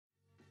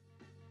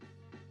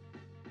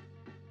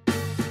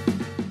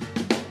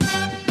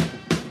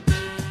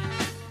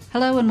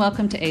Hello and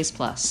welcome to A's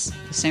Plus,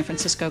 the San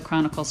Francisco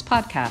Chronicle's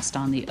podcast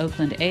on the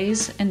Oakland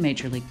A's and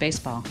Major League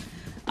Baseball.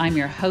 I'm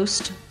your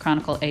host,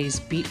 Chronicle A's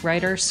beat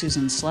writer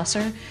Susan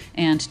Slusser,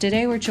 and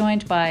today we're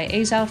joined by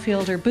A's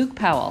outfielder Boog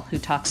Powell, who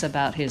talks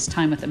about his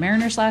time with the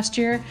Mariners last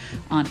year,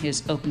 on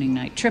his opening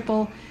night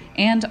triple,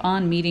 and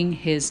on meeting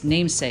his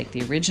namesake,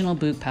 the original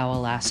Boog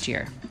Powell, last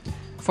year.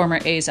 Former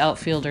A's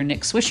outfielder Nick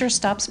Swisher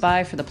stops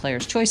by for the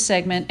Player's Choice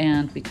segment,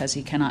 and because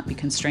he cannot be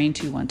constrained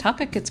to one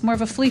topic, it's more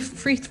of a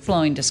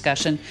free-flowing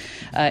discussion,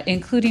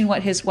 including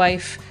what his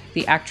wife,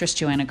 the actress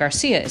Joanna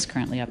Garcia, is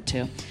currently up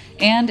to.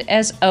 And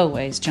as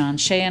always, John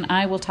Shea and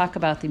I will talk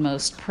about the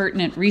most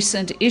pertinent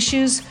recent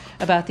issues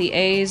about the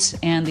A's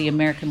and the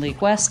American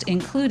League West,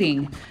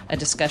 including a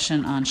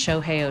discussion on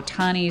Shohei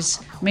Ohtani's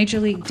Major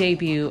League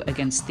debut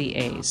against the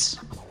A's.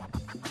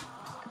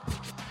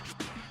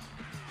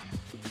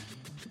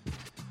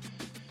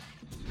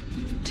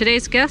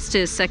 Today's guest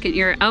is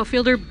second-year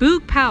outfielder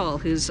Boog Powell,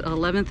 whose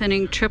 11th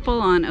inning triple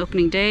on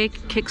opening day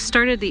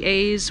kick-started the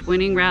A's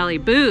winning rally.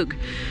 Boog,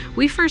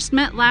 we first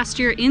met last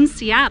year in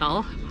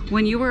Seattle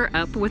when you were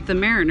up with the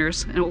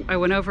Mariners. And I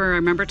went over, I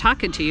remember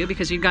talking to you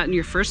because you'd gotten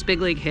your first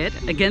big league hit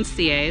against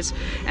the A's,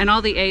 and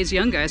all the A's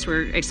young guys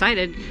were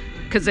excited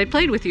because they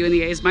played with you in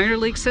the A's minor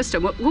league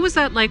system. What was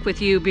that like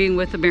with you being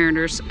with the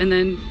Mariners and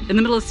then in the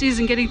middle of the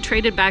season getting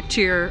traded back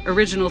to your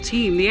original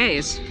team, the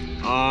A's?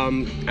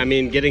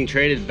 Getting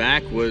traded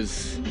back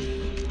was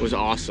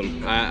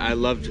awesome. I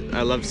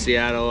loved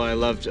Seattle. I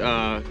loved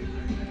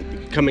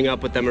coming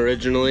up with them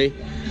originally,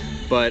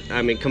 but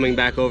coming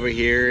back over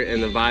here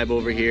and the vibe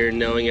over here,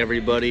 knowing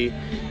everybody,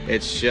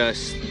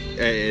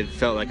 it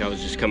felt like I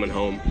was just coming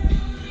home.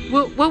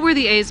 What were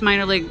the A's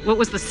minor league? What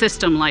was the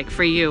system like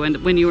for you and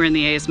when you were in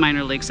the A's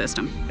minor league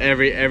system?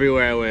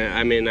 Everywhere I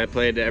went. I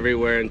played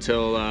everywhere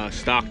until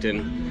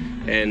Stockton,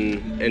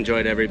 and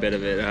enjoyed every bit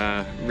of it.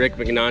 Rick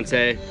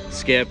McNante,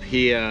 Skip,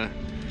 he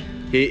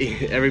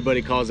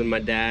everybody calls him my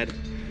dad.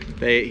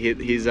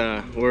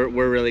 We're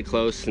really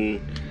close,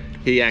 and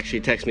he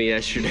actually texted me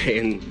yesterday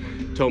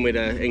and told me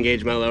to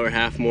engage my lower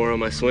half more on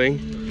my swing.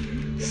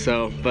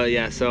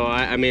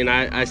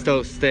 I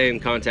still stay in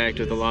contact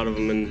with a lot of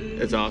them,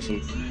 and it's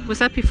awesome. Was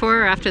that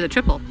before or after the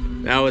triple?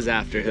 That was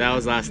after. That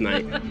was last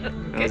night. Okay.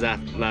 That was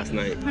last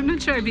night. I'm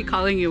not sure I'd be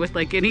calling you with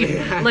any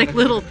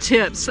little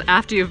tips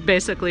after you've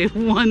basically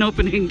won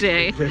opening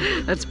day.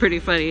 That's pretty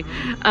funny.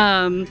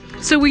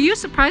 So were you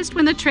surprised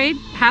when the trade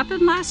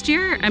happened last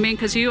year?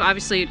 Because you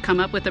obviously had come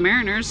up with the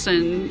Mariners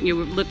and you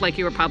looked like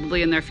you were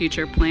probably in their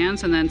future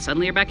plans, and then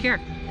suddenly you're back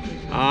here.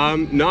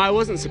 No, I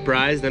wasn't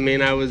surprised. I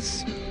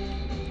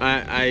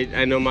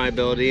know my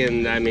ability,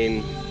 and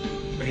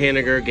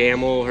Haniger,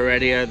 Gamble,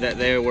 Heredia, that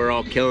they were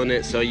all killing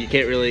it, so you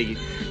can't really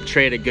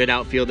trade a good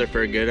outfielder for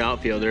a good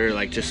outfielder,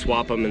 just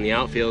swap them in the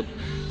outfield.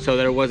 So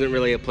there wasn't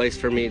really a place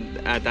for me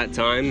at that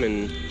time,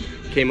 and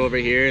came over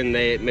here, and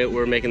they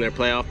were making their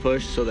playoff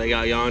push, so they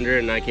got Yonder,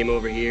 and I came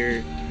over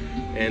here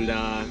and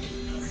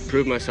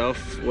proved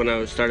myself when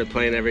I started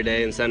playing every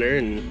day in center,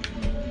 and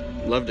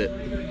loved it.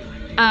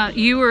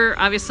 You were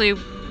obviously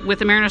with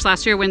the Mariners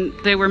last year when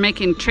they were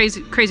making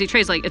crazy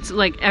trades, it's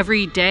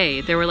every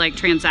day there were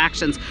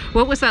transactions.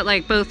 What was that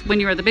like, both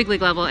when you were at the big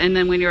league level and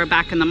then when you were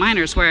back in the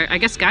minors, where I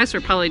guess guys were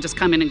probably just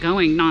coming and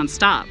going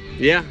nonstop?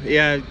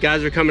 Yeah,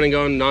 guys were coming and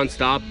going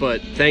nonstop,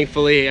 but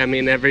thankfully,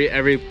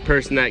 every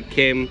person that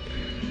came,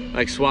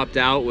 swapped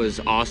out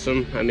was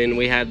awesome.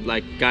 We had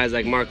guys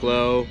like Mark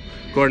Lowe,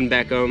 Gordon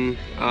Beckham,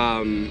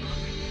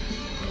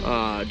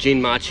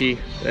 Gene Machi.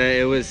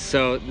 It was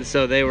so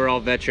they were all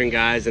veteran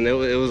guys, and it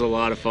was a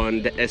lot of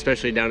fun,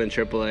 especially down in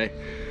AAA.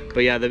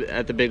 But yeah,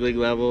 at the big league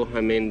level,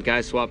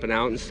 guys swapping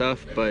out and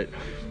stuff, but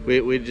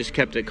we just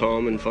kept it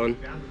calm and fun.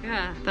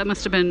 Yeah, that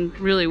must have been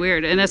really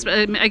weird, and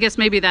I guess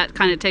maybe that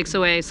kind of takes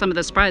away some of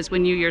the surprise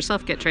when you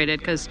yourself get traded,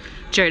 because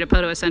Jerry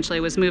Dipoto essentially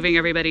was moving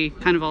everybody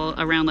kind of all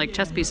around like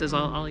chess pieces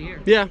all year.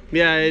 Yeah,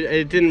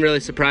 it didn't really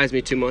surprise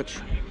me too much.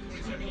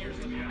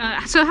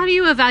 So how do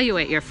you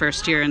evaluate your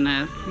first year in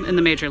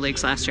the major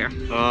leagues last year?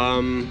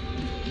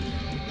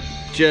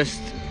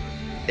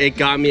 It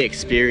got me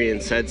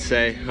experience, I'd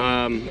say,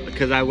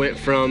 because I went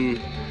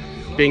from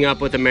being up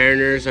with the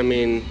Mariners,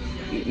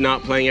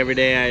 not playing every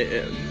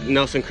day.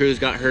 Nelson Cruz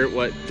got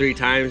hurt 3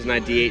 times, and I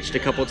DH'd a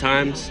couple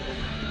times,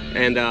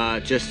 and I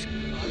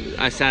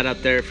sat up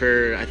there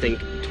for I think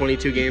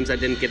 22 games. I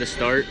didn't get a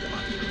start,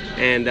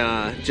 and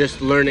just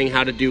learning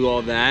how to do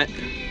all that.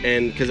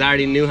 And because I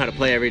already knew how to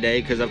play every day,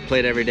 because I've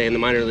played every day in the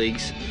minor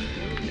leagues,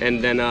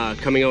 and then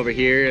coming over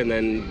here and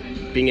then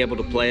being able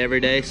to play every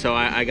day, so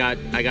I got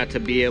to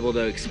be able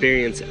to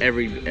experience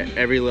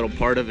every little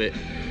part of it,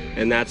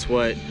 and that's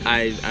what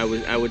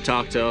I would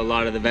talk to a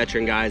lot of the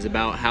veteran guys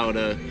about, how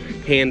to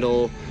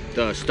handle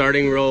the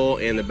starting role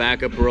and the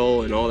backup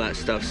role and all that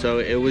stuff. So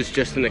it was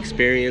just an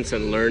experience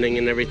and learning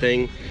and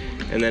everything,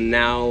 and then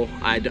now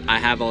I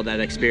have all that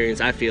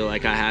experience. I feel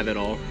like I have it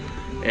all.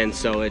 And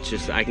so it's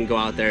just, I can go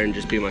out there and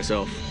just be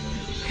myself.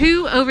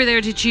 Who over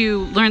there did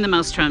you learn the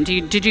most from?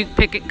 Did you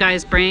pick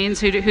guys' brains?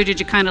 Who did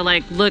you kind of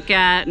like look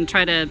at and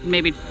try to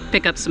maybe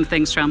pick up some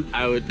things from?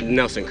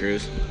 Nelson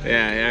Cruz.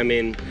 Yeah, I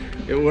mean,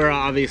 we're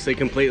obviously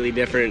completely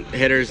different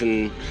hitters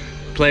and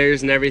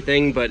players and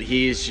everything, but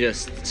he's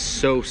just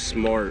so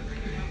smart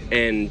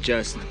and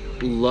just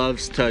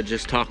loves to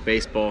just talk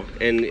baseball.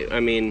 And I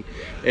mean,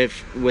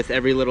 if with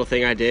every little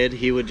thing I did,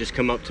 he would just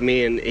come up to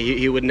me, and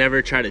he would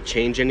never try to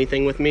change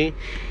anything with me.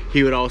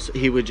 He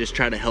would just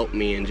try to help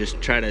me and just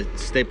try to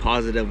stay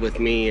positive with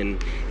me,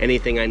 and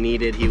anything I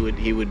needed,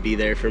 he would be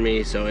there for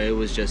me. So it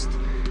was just,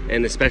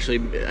 and especially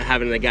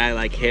having a guy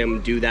like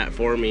him do that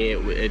for me,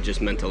 it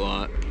just meant a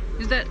lot.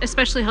 Does that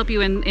especially help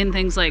you in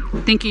things like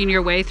thinking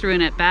your way through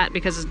an at-bat?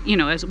 Because, you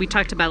know, as we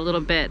talked about a little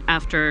bit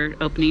after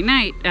opening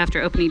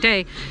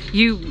day,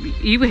 you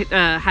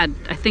had,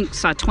 I think,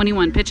 saw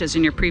 21 pitches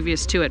in your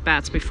previous 2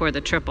 at-bats before the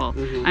triple.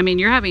 Mm-hmm. I mean,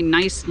 you're having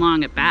nice,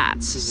 long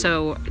at-bats. Mm-hmm.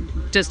 So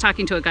does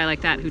talking to a guy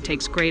like that who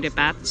takes great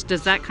at-bats,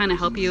 does that kind of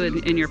help you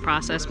in your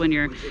process when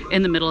you're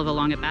in the middle of a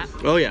long at-bat?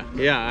 Oh, yeah.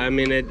 Yeah, I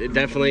mean, it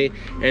definitely,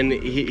 and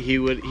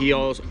he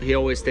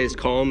always stays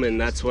calm, and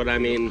that's what I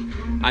mean.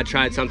 I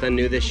tried something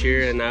new this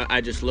year, and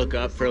I just look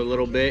up for a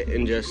little bit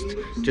and just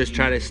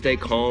try to stay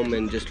calm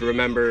and just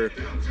remember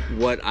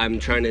what I'm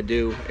trying to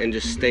do and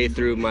just stay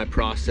through my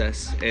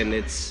process. And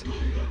it's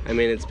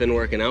been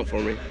working out for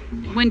me.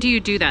 When do you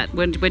do that?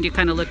 When do you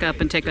kind of look up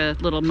and take a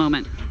little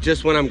moment?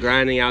 Just when I'm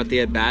grinding out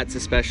the at-bats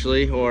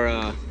especially, or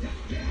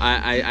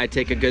I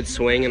take a good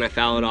swing and I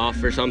foul it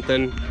off or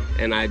something,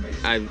 and I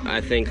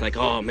think like,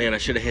 oh man, I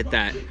should have hit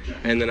that,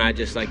 and then I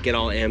just like get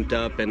all amped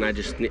up, and I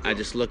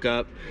just look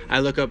up. I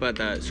look up at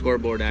the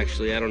scoreboard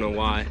actually. I don't know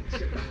why,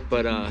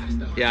 but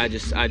yeah, I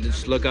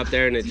just look up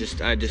there, and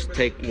I just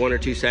take 1 or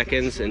 2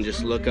 seconds and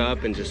just look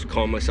up and just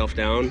calm myself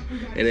down,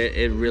 and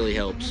it really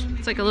helps.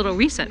 It's like a little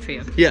reset for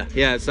you. Yeah,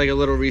 it's like a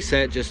little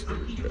reset, just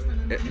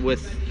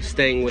with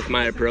staying with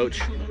my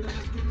approach.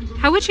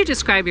 How would you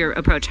describe your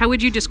approach? How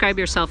would you describe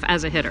yourself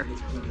as a hitter?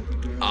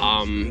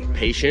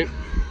 Patient.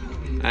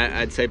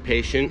 I'd say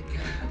patient.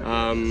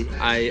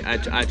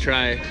 I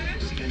try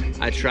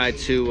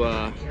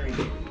to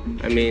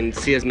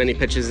see as many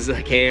pitches as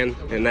I can,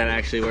 and that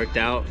actually worked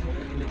out.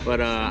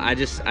 But I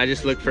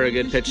just look for a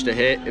good pitch to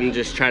hit and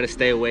just try to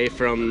stay away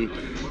from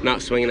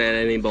not swinging at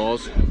any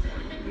balls.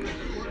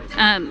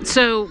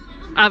 So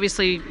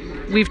obviously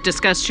we've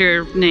discussed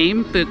your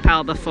name, Boog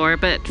Powell, before,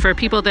 but for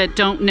people that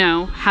don't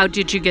know, how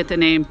did you get the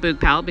name Boog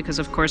Powell? Because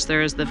of course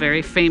there is the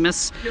very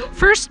famous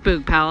first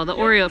Boog Powell,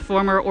 the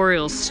former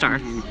Orioles star.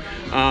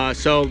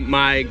 So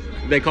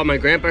they called my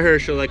grandpa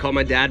Herschel, they called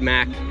my dad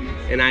Mac,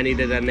 and I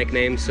needed a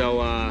nickname, so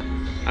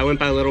I went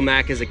by Little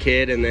Mac as a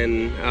kid, and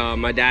then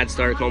my dad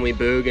started calling me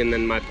Boog, and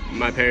then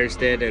my parents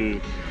did,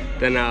 and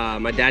then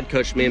my dad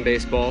coached me in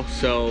baseball,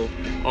 so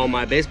all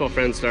my baseball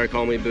friends started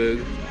calling me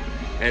Boog,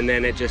 and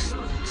then it just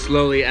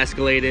slowly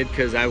escalated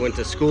because I went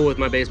to school with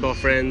my baseball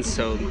friends,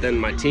 so then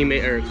my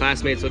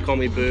classmates would call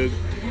me Boog,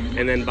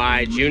 and then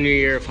by junior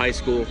year of high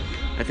school,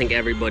 I think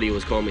everybody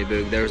was calling me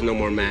Boog. There was no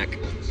more Mac.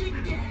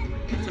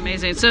 That's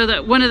amazing.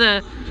 So one of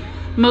the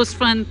most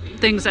fun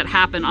things that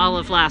happened all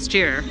of last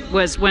year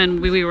was when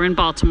we were in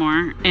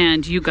Baltimore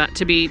and you got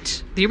to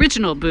beat the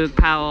original Boog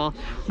Powell.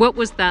 What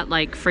was that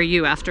like for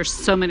you after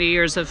so many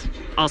years of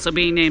also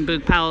being named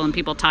Boog Powell and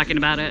people talking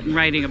about it and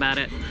writing about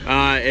it?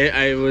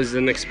 It was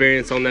an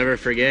experience I'll never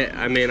forget.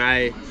 I mean,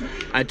 I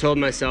told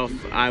myself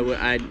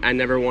I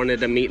never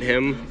wanted to meet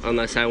him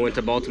unless I went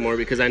to Baltimore,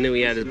 because I knew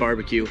he had his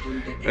barbecue,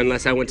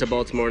 unless I went to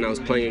Baltimore and I was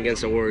playing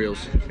against the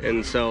Orioles.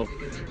 And so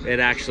it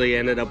actually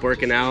ended up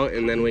working out,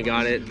 and then we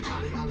got it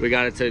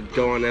to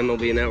go on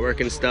MLB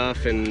Network and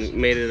stuff, and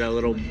made it a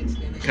little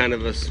kind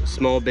of a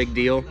small big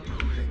deal,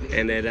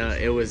 and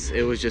it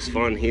was just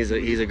fun. He's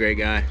a great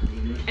guy.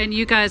 And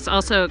you guys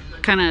also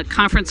kind of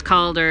conference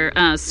called or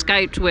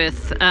Skyped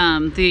with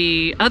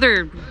the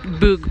other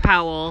Boog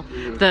Powell,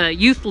 the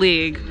Youth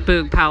League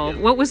Boog Powell.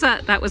 What was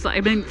that? That was, 3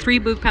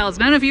 Boog Powells.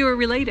 None of you were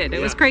related.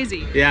 It was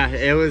crazy. Yeah,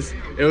 it was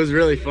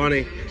really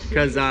funny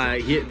because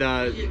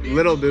the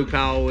little Boog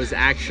Powell was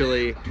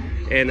actually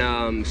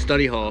in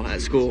study hall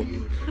at school.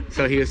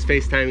 So he was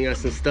FaceTiming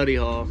us in study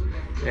hall,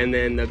 and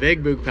then the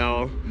big Boog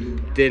Powell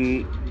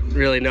didn't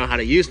really know how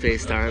to use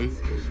FaceTime.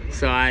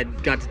 So I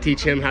got to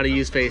teach him how to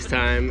use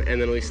FaceTime,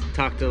 and then we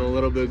talked to the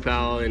little Boog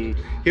Powell, and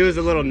he was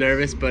a little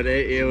nervous, but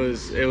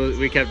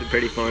we kept it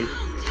pretty fun.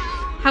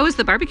 How was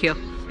the barbecue?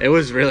 It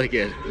was really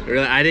good.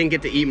 I didn't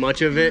get to eat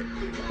much of it,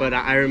 but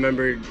I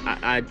remember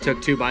I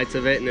took 2 bites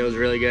of it, and it was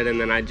really good, and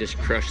then I just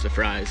crushed the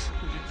fries.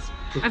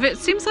 It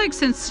seems like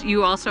since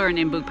you also are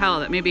named Boog Powell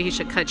that maybe he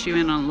should cut you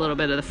in on a little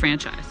bit of the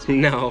franchise.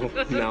 No,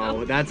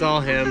 that's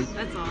all him.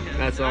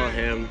 That's all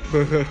him.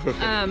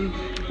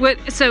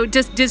 So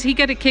does he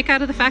get a kick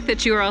out of the fact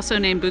that you are also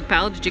named Boog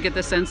Powell? Did you get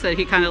the sense that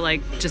he kind of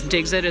like just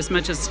digs it as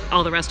much as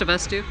all the rest of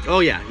us do? Oh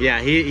yeah.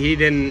 He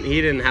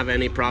didn't have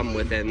any problem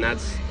with it, and that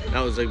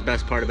was the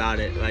best part about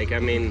it. Like, I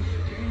mean,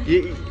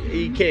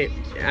 you can't.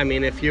 I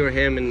mean, if you were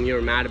him and you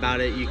were mad about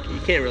it, you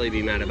can't really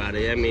be mad about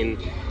it. I mean,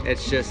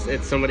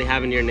 it's somebody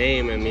having your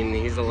name. I mean,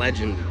 he's a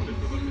legend.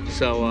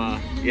 So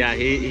yeah,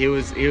 he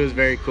was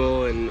very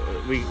cool, and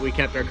we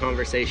kept our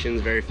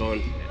conversations very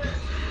fun.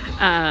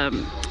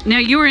 Now,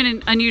 you were in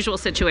an unusual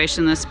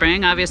situation this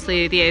spring.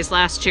 Obviously, the A's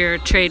last year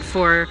trade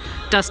for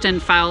Dustin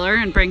Fowler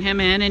and bring him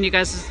in, and you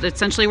guys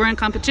essentially were in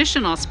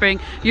competition all spring.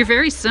 You're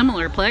very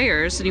similar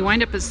players, and you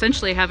wind up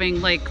essentially having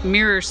like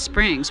mirror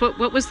springs.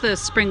 What was the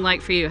spring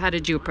like for you? How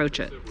did you approach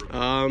it?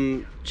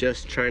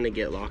 Just trying to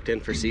get locked in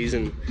for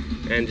season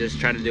and just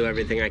try to do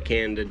everything I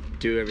can to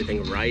do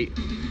everything right.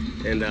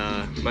 And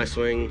my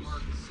swing,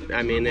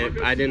 I mean,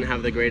 I didn't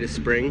have the greatest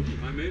spring,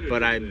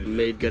 but I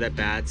made good at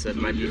bats.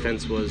 My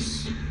defense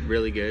was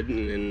really good,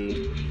 and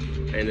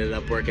I ended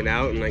up working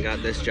out, and I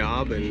got this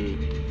job,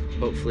 and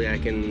hopefully I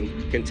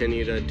can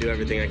continue to do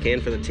everything I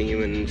can for the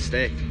team and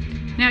stay.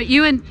 Now,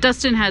 you and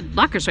Dustin had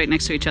lockers right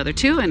next to each other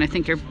too, and I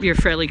think you're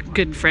fairly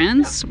good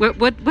friends.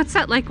 What's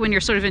that like when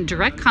you're sort of in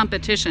direct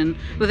competition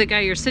with a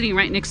guy you're sitting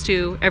right next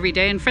to every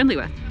day and friendly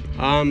with?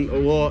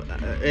 Well,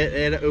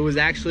 it was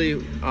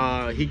actually,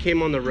 he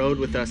came on the road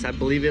with us. I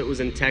believe it was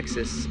in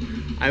Texas.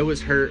 I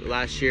was hurt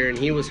last year and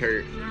he was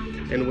hurt,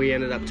 and we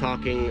ended up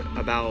talking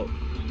about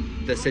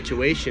the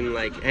situation,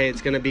 like, hey,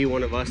 it's going to be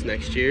one of us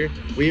next year.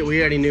 We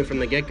already knew from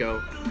the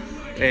get-go.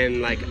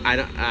 And like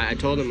I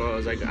told him, I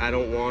was like, I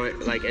don't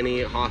want like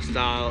any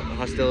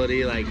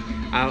hostility. Like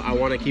I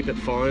want to keep it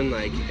fun.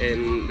 Like,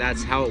 and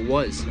that's how it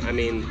was. I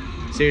mean,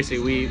 seriously,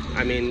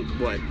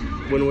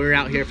 when we were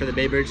out here for the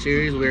Baybird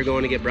series, we were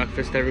going to get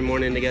breakfast every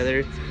morning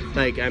together.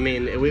 Like, I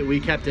mean,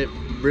 we kept it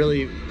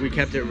really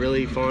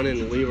fun,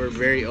 and we were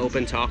very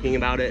open talking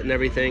about it and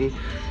everything.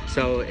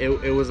 So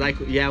it was like,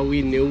 yeah,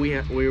 we knew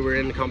we were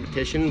in the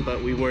competition,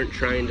 but we weren't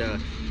trying to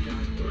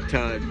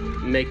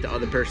make the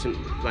other person,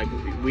 like,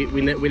 we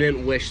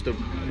didn't wish the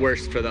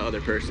worst for the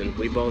other person.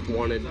 We both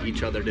wanted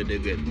each other to do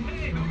good.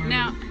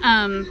 Now,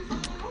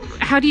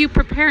 how do you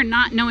prepare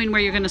not knowing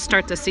where you're going to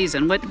start the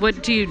season?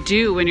 What do you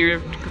do when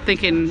you're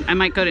thinking, I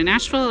might go to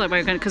Nashville?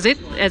 Because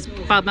it, as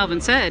Bob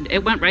Melvin said,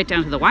 it went right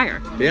down to the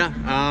wire. Yeah,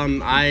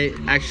 my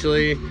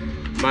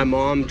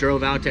mom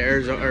flew out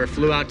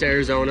to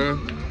Arizona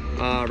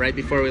right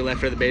before we left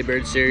for the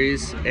Baybird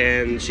series,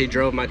 and she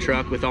drove my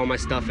truck with all my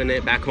stuff in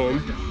it back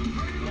home.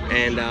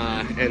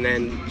 And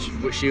then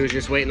she was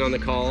just waiting on the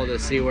call to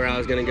see where I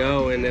was going to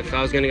go. And if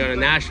I was going to go to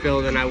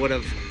Nashville, then I would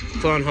have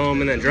flown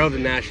home and then drove to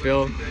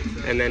Nashville.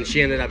 And then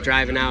she ended up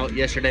driving out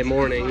yesterday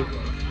morning.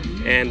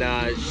 And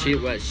I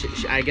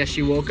guess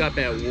she woke up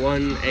at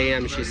 1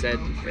 a.m., she said,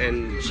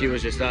 and she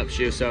was just up.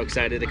 She was so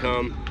excited to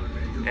come.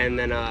 And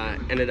then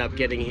ended up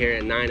getting here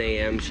at 9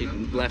 a.m. She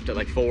left at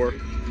like 4.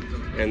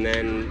 And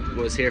then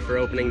was here for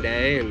opening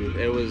day, and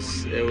it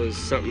was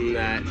something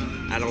that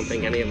I don't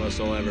think any of us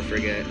will ever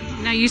forget.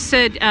 Now, you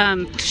said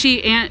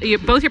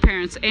both your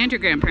parents and your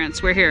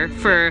grandparents were here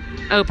for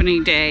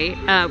opening day.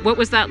 What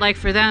was that like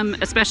for them,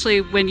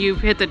 especially when you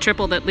hit the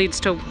triple that leads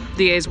to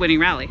the A's winning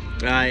rally?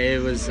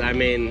 It was, as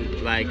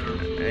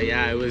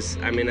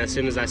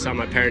soon as I saw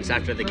my parents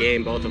after the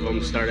game, both of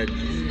them started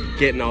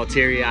getting all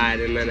teary-eyed,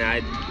 and then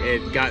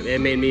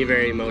it made me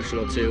very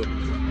emotional too.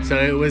 So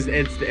it was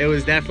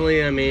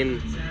definitely, I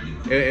mean,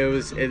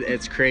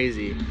 it's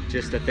crazy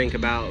just to think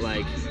about.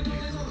 Like,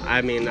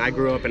 I mean, I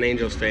grew up an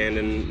Angels fan,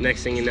 and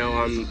next thing you know,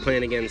 I'm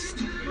playing against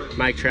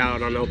Mike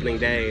Trout on opening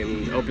day,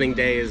 and opening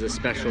day has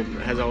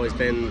always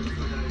been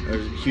a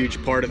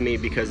huge part of me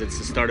because it's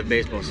the start of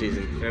baseball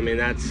season. I mean,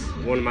 that's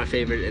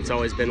it's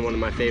always been one of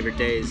my favorite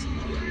days,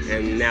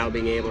 and now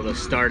being able to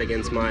start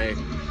against my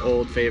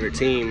old favorite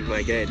team,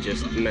 like, it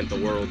just meant the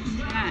world.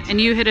 Yeah,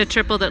 and you hit a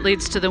triple that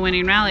leads to the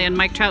winning rally, and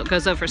Mike Trout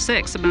goes 0 for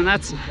 6. I mean,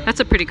 that's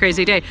a pretty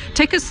crazy day.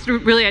 Take us through,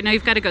 really, I know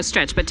you've got to go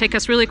stretch, but take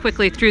us really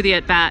quickly through the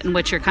at-bat and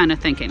what you're kind of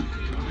thinking.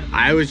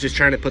 I was just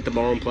trying to put the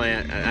ball in play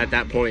at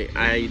that point.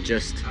 I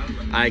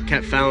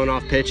kept fouling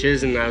off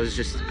pitches, and I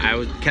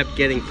kept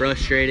getting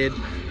frustrated.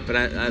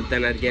 But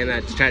then again,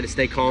 I tried to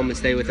stay calm and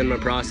stay within my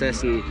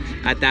process. And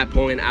at that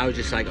point, I was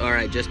just like, all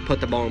right, just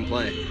put the ball in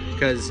play.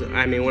 Because,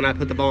 I mean, when I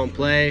put the ball in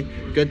play,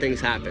 good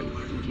things happen.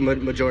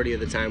 Majority of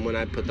the time when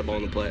I put the ball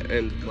in play.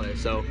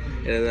 So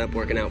it ended up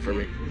working out for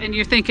me. And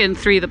you're thinking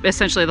 3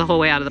 essentially the whole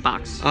way out of the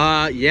box?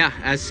 Yeah.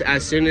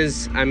 As soon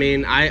as, I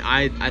mean,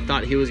 I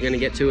thought he was going to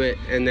get to it.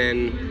 And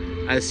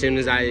then as soon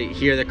as I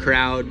hear the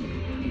crowd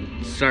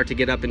start to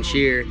get up and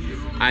cheer,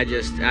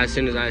 as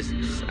soon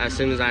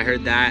as I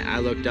heard that, I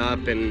looked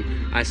up and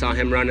I saw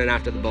him running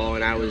after the ball,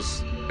 and I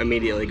was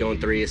immediately going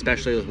 3,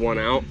 especially with 1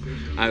 out.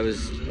 I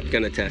was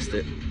going to test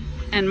it.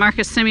 And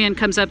Marcus Semien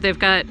comes up.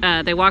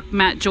 They walk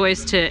Matt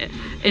Joyce to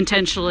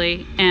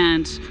intentionally,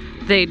 and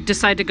they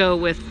decide to go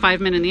with 5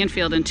 men in the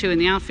infield and 2 in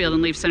the outfield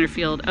and leave center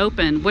field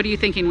open. What are you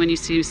thinking when you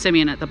see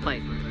Semien at the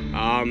plate?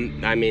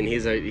 I mean,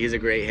 he's a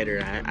great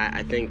hitter.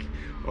 I think,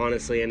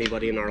 honestly,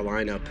 anybody in our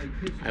lineup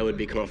I would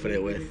be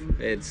confident with.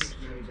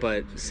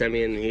 But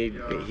Semien,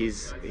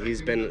 he's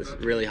been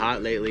really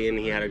hot lately, and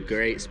he had a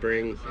great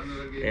spring,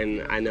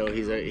 and I know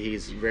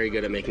he's very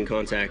good at making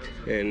contact,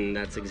 and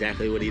that's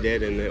exactly what he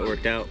did, and it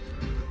worked out.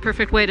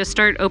 perfect way to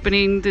start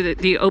opening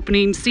the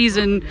opening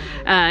season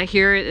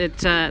here at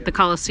the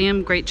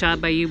Coliseum. Great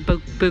job by you,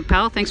 Boog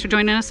Powell. Thanks for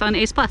joining us on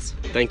Ace Plus.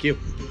 Thank you.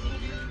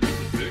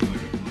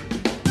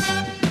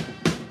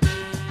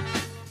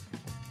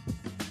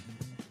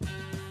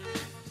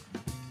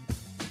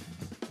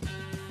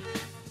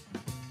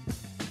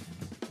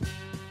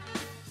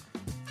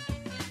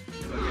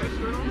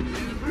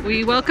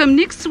 We welcome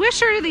Nick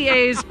Swisher to the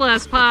A's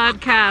Plus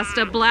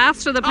podcast, a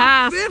blast of the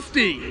past. Top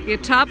 50. Your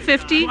top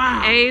 50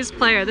 Wow. A's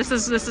player. This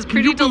is pretty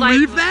Can you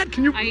delightful. believe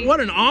that?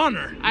 What an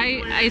honor.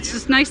 It's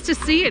just nice to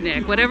see you,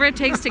 Nick. Whatever it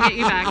takes to get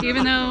you back.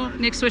 Even though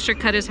Nick Swisher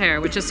cut his hair,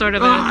 which is sort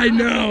of I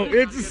know.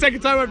 It's the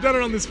second time I've done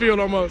it on this field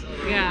almost.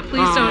 Yeah,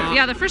 please don't.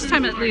 Yeah, the first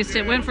time at least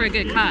it went for a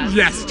good cause.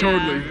 Yes,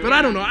 totally. Yeah. But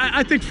I don't know.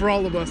 I think for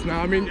all of us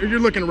now, I mean, you're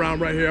looking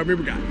around right here. I mean,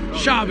 we got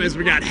Chavez,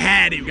 we got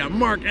Hattie, we got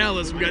Mark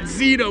Ellis, we got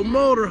Zito,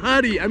 Motor,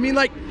 Huddy. I mean,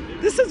 like,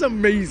 this is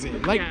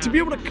amazing. Like, to be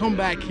able to come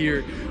back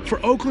here for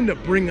Oakland to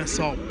bring us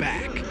all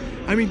back.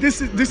 I mean,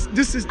 this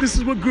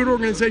is what good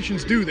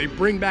organizations do. They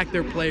bring back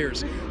their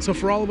players. So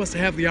for all of us to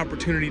have the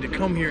opportunity to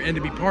come here and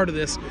to be part of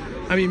this,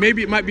 I mean,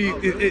 maybe it might be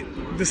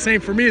the same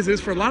for me as it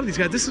is for a lot of these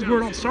guys. This is where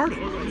it all started.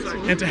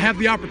 And to have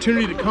the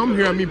opportunity to come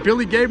here, I mean,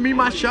 Billy gave me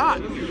my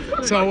shot.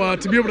 So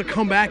to be able to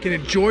come back and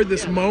enjoy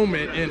this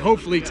moment, and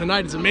hopefully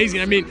tonight is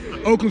amazing. I mean,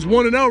 Oakland's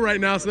 1-0 right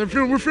now, so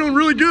we're feeling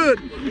really good.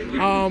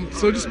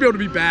 So just to be able to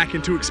be back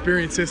and to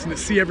experience this and to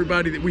see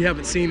everybody that we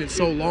haven't seen in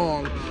so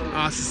long,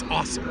 this is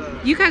awesome.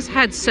 You guys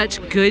had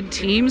such good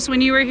teams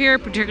when you were here,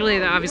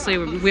 particularly, obviously,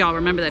 we all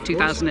remember that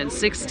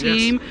 2006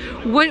 team.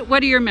 Yes.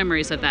 What are your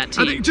memories of that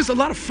team? I think just a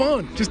lot of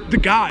fun, just the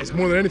guys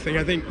more than anything.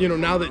 I think, you know,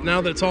 now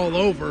that it's all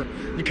over,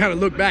 you kind of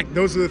look back,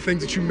 those are the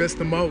things that you miss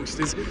the most,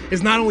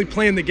 is not only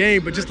playing the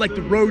game, but just like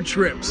the road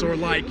trips, or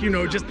like, you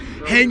know, just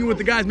hanging with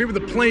the guys, maybe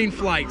the plane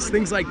flights,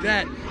 things like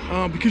that,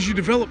 because you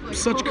develop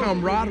such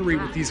camaraderie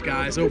with these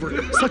guys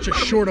over such a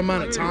short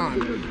amount of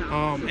time.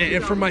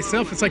 And for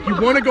myself, it's like you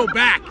want to go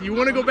back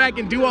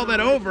and do all that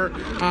over,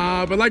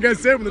 but like I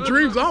said, when the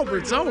dream's over,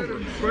 it's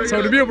over.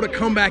 So to be able to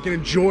come back and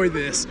enjoy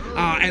this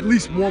at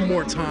least one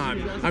more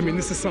time, I mean,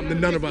 this is something that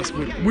none of us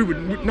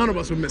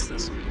would miss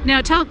this.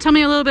 Now, tell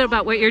me a little bit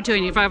about what you're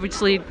doing. You've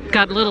obviously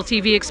got a little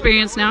TV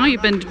experience now.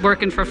 You've been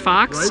working for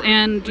Fox, right?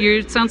 And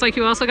it sounds like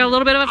you also got a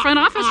little bit of a front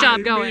office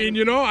job going. I mean,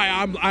 you know,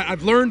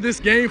 I've learned this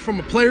game from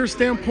a player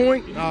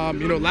standpoint.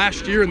 You know,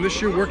 last year and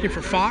this year working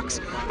for Fox,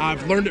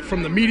 I've learned it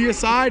from the media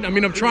side. I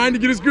mean, I'm trying to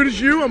get as good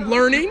as you. I'm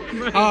learning,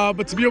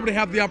 but to be able to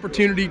have the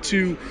opportunity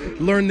to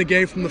learn the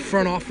game from the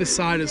front office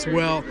side as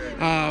well,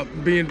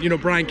 being, you know,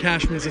 Brian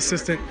Cashman's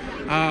assistant,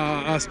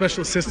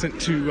 special assistant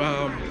to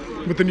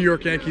with the New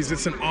York Yankees,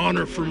 it's an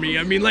honor for me.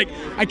 I mean, like,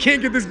 I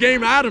can't get this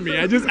game out of me.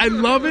 I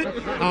love it.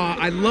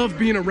 I love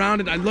being around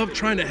it. I love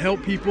trying to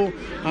help people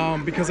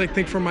because I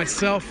think for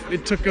myself,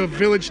 it took a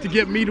village to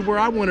get me to where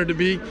I wanted to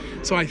be.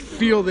 So I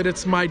feel that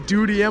it's my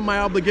duty and my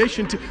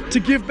obligation to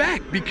give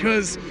back,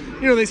 because,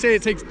 you know, they say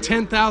it takes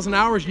 10,000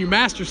 hours and you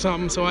master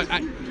something. So I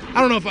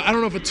don't know if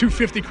a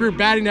 250 career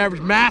batting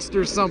average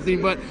masters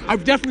something, but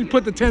I've definitely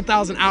put the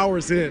 10,000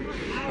 hours in.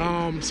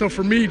 So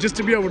for me, just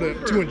to be able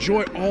to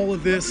enjoy all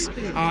of this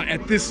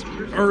at this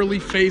early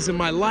phase in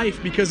my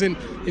life, because in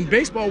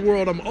baseball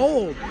world I'm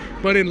old,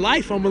 but in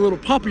life I'm a little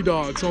puppy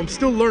dog, so I'm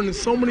still learning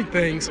so many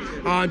things,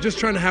 just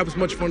trying to have as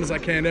much fun as I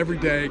can every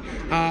day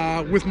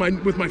with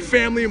my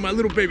family and my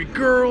little baby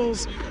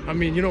girls. I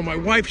mean, you know, my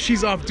wife,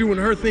 she's off doing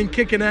her thing,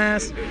 kicking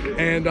ass,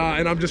 and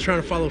I'm just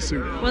trying to follow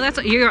suit. Well,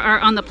 you are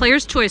on the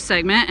Player's Choice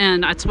segment,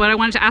 and that's what I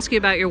wanted to ask you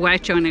about. Your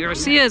wife, Joanna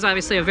Garcia, is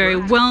obviously a very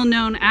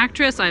well-known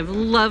actress. I've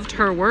loved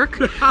her work.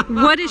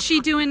 What is she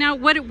doing now?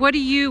 What are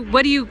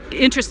you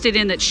interested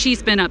in that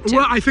she's been up to?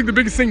 Well, I think the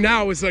biggest thing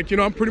now is, like, you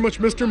know, I'm pretty much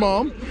Mr.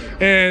 Mom,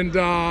 and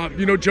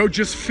you know, Joe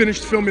just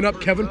finished filming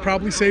up Kevin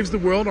Probably Saves the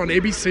World on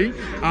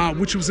ABC,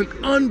 which was an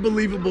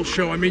unbelievable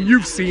show. I mean,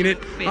 you've seen it.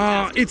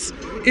 It's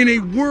in a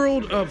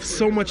world of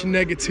so much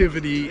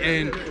negativity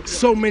and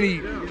so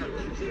many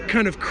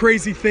kind of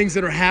crazy things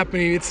that are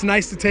happening. It's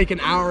nice to take an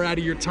hour out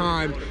of your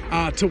time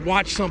to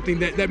watch something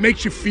that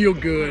makes you feel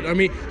good. I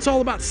mean, it's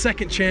all about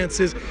second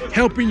chances,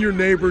 helping your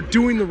neighbor,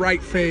 doing the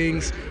right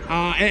things,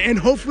 and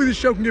hopefully the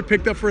show can get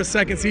picked up for a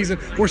second season.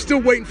 We're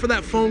still waiting for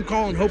that phone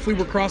call, and hopefully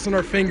we're crossing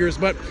our fingers.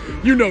 But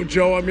you know,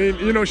 Joe, I mean,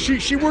 you know,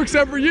 she works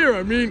every year.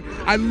 I mean,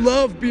 I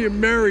love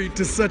being married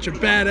to such a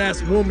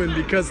badass woman,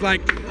 because,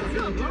 like,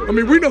 I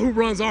mean, we know who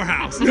runs our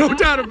house, no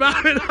doubt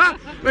about it.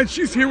 And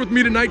she's here with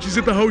me tonight. She's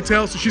at the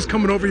hotel, so she's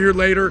coming over here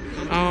later.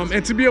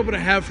 And to be able to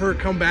have her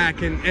come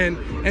back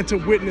and to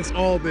witness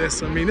all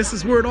this, I mean, this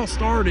is where it all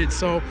started.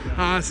 So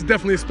it's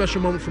definitely a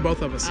special moment for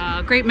both of us.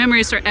 Great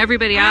memories for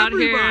everybody out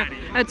here.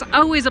 It's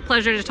always a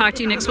pleasure to talk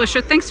to you, Nick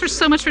Swisher. Thanks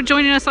so much for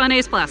joining us on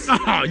Ace Plus.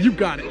 You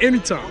got it.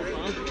 Anytime.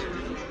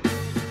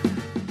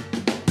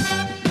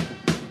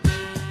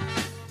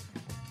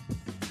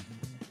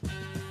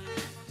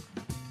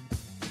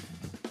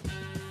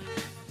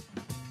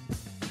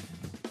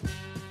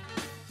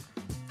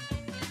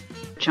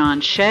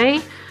 John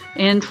Shea,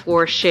 in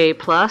for Shea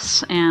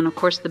Plus. And of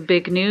course, the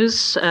big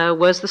news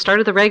was the start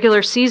of the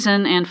regular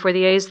season. And for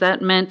the A's,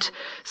 that meant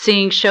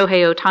seeing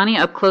Shohei Ohtani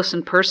up close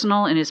and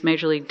personal in his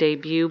Major League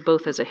debut,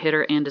 both as a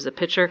hitter and as a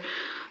pitcher.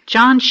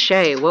 John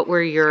Shea, what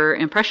were your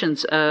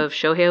impressions of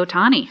Shohei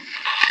Ohtani?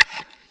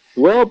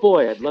 Well,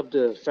 boy, I'd love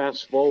to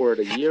fast forward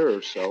a year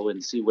or so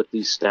and see what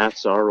these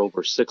stats are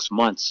over 6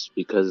 months,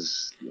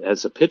 because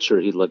as a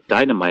pitcher, he looked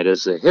dynamite.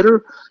 As a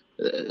hitter,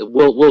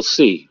 we'll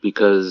see,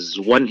 because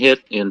 1 hit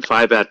in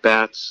 5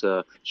 at-bats,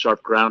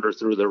 sharp grounder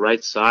through the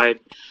right side,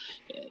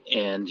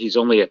 and he's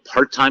only a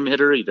part-time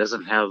hitter. He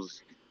doesn't have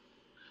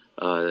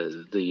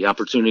the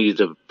opportunity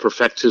to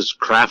perfect his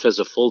craft as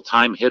a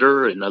full-time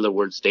hitter. In other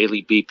words,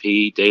 daily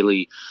BP,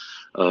 daily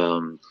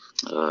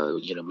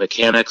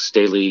mechanics,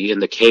 daily in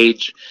the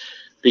cage,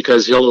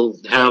 because he'll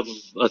have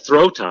a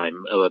throw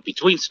time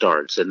between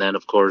starts. And then,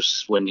 of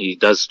course, when he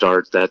does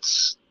start,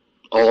 that's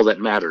all that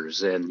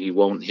matters, and he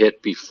won't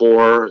hit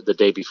before, the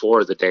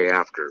day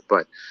after.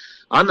 But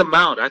on the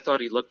mound, I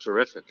thought he looked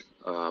terrific.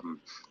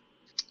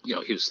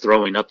 He was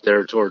throwing up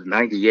there toward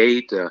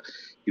 98.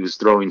 He was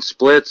throwing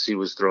splits. He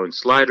was throwing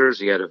sliders.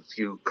 He had a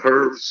few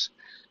curves,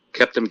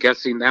 kept them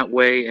guessing that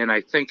way. And I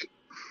think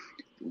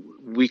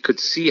we could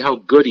see how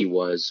good he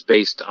was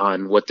based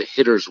on what the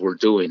hitters were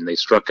doing. They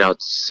struck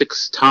out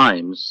 6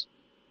 times,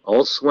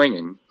 all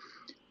swinging.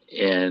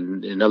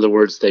 And in other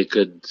words, they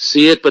could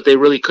see it, but they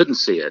really couldn't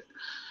see it.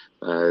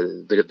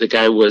 The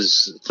guy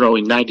was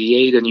throwing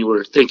 98, and you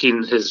were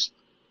thinking his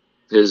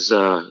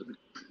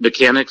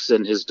mechanics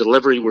and his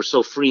delivery were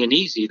so free and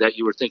easy that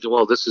you were thinking,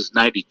 well, this is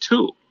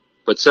 92.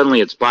 But suddenly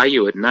it's by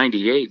you at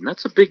 98, and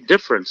that's a big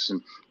difference.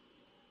 And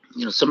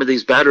some of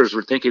these batters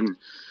were thinking,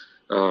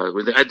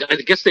 I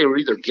guess they were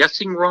either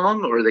guessing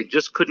wrong or they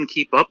just couldn't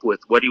keep up with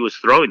what he was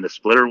throwing. The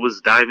splitter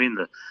was diving,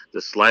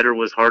 the slider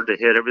was hard to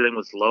hit, everything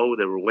was low,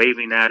 they were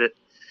waving at it.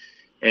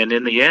 And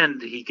in the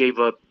end, he gave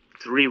up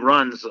 3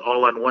 runs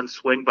all on 1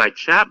 swing by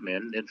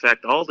Chapman. In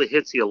fact, all the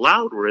hits he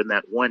allowed were in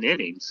that 1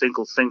 inning,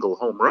 single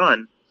home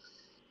run.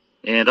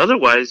 And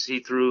otherwise, he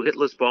threw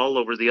hitless ball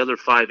over the other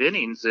 5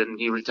 innings, and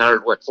he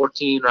retired,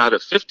 14 out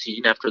of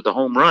 15 after the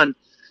home run.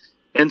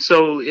 And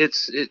so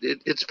it's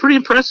pretty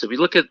impressive. You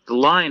look at the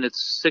line,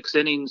 it's 6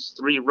 innings,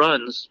 3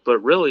 runs, but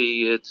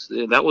really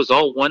that was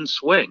all 1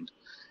 swing.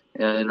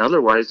 And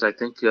otherwise, I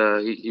think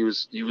he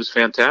was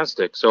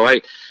fantastic. So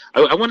I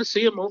want to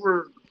see him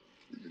over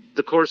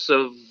the course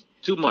of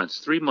 2 months,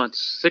 3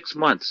 months, 6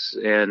 months,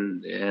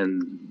 and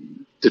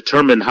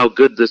determine how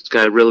good this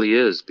guy really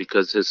is,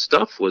 because his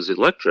stuff was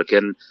electric,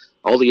 and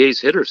all the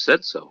A's hitters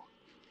said so.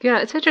 Yeah,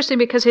 it's interesting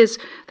because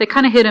they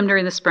kind of hit him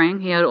during the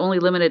spring. He had only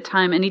limited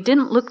time, and he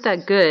didn't look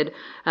that good,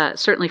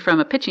 certainly from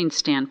a pitching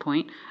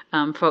standpoint,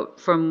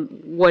 from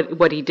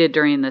what he did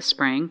during the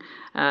spring.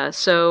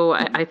 So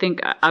I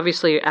think,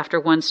 obviously, after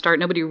 1 start,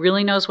 nobody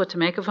really knows what to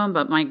make of him,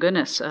 but my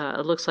goodness,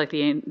 it looks like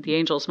the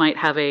Angels might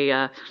have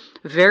a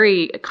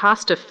very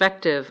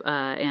cost-effective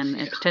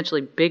and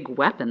potentially big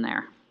weapon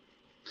there.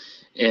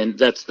 And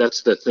that's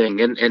the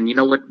thing. And you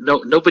know what?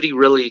 Nobody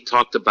really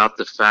talked about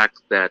the fact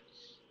that,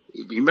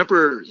 you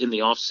remember in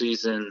the off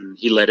season,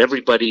 he let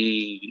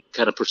everybody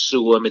kind of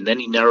pursue him, and then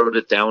he narrowed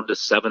it down to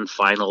 7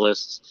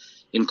 finalists,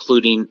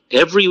 including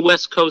every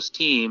West Coast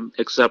team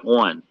except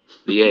 1,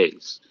 the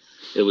A's.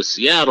 It was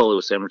Seattle, it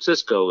was San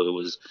Francisco, it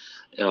was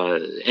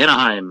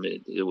Anaheim,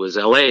 it was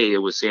LA,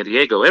 it was San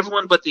Diego,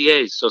 everyone but the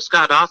A's. So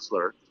Scott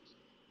Osler,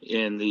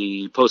 in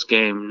the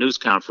post-game news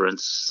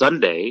conference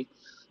Sunday,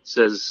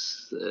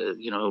 says,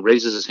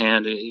 raises his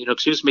hand,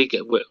 excuse me,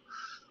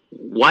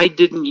 why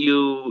didn't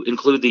you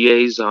include the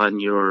A's on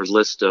your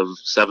list of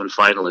 7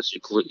 finalists?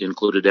 You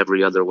included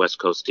every other West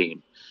Coast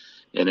team.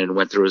 And then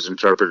went through his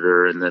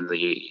interpreter, and then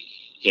the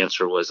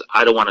answer was,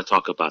 I don't want to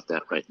talk about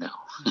that right now.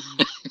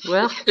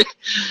 Well,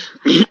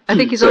 I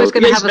think he's always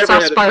going to have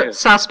a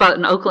soft spot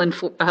in Oakland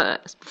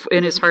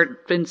in his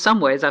heart in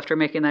some ways after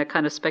making that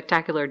kind of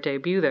spectacular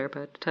debut there.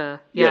 But, 2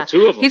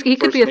 of them. He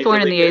could be a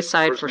thorn in the A's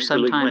side for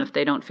some time if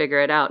they don't figure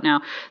it out.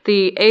 Now,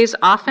 the A's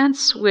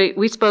offense,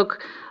 we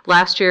spoke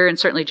last year, and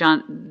certainly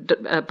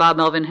Bob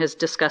Melvin has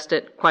discussed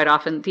it quite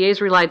often. The A's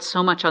relied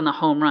so much on the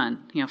home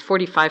run.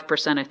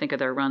 45%, I think, of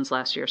their runs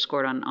last year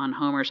scored on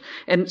homers.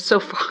 And so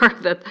far,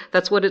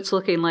 that's what it's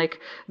looking like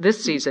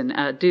this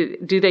season.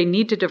 Do they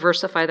need to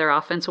diversify their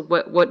offense?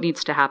 What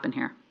needs to happen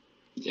here?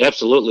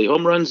 Absolutely.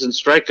 Home runs and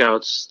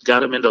strikeouts got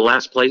them into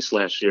last place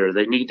last year.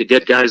 They need to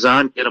get guys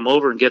on, get them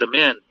over, and get them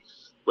in.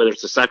 Whether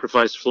it's a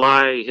sacrifice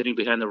fly, hitting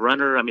behind the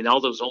runner,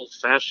 all those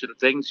old-fashioned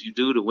things you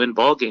do to win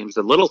ball games,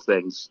 the little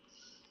things.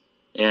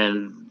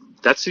 And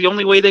that's the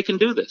only way they can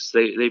do this.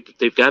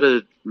 They've got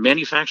to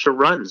manufacture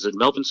runs, and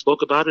Melvin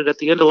spoke about it at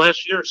the end of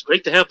last year. It's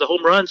great to have the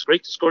home runs,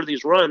 great to score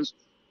these runs,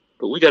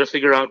 but we got to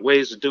figure out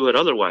ways to do it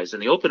otherwise.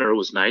 And the opener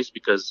was nice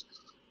because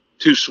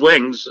 2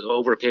 swings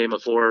overcame a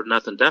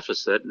 4-0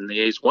 deficit, and the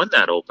A's won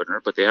that opener,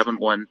 but they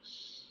haven't won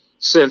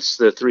since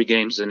the 3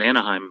 games in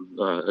Anaheim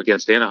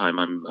against Anaheim.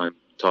 I'm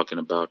talking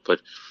about, but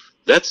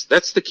that's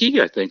the key,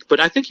 I think. But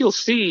I think you'll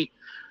see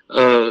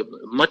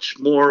much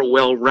more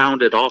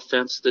well-rounded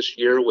offense this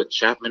year with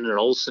Chapman and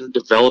Olsen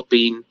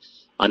developing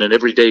on an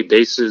everyday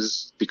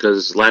basis,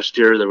 because last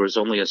year there was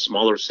only a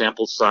smaller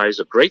sample size,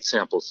 a great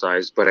sample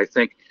size. But I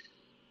think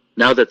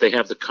now that they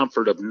have the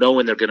comfort of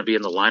knowing they're going to be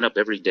in the lineup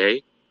every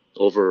day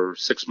over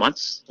 6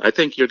 months, I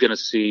think you're going to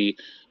see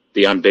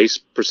the on-base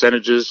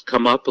percentages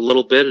come up a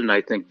little bit. And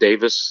I think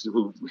Davis,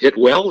 who hit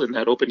well in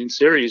that opening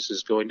series,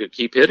 is going to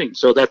keep hitting.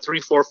 So that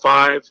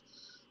 3-4-5,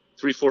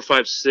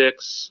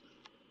 3-4-5-6,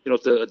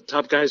 if the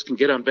top guys can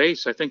get on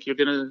base, I think you're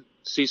going to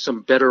see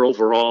some better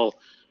overall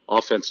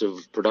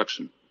offensive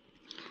production.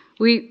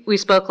 We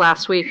spoke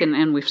last week,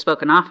 and we've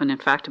spoken often, in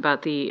fact,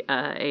 about the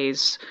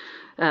A's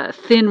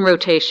thin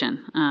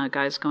rotation,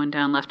 guys going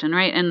down left and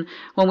right. And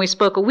when we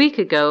spoke a week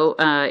ago,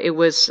 it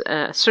was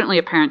certainly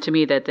apparent to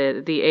me that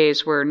the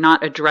A's were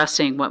not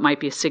addressing what might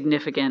be a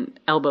significant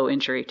elbow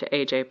injury to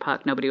A.J.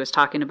 Puck. Nobody was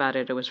talking about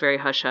it. It was very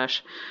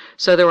hush-hush.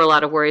 So there were a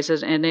lot of worries,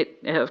 and it,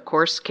 of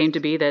course, came to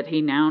be that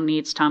he now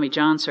needs Tommy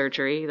John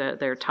surgery,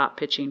 their top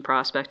pitching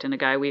prospect and a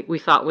guy we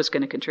thought was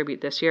going to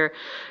contribute this year.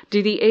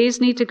 Do the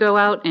A's need to go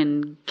out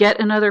and get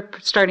another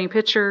starting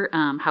pitcher?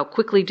 How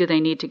quickly do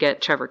they need to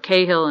get Trevor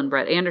Cahill and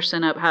Brett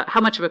Anderson up?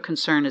 How much of a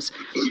concern is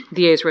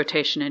the A's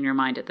rotation in your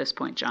mind at this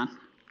point, John?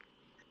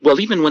 Well,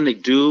 even when they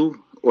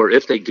do, or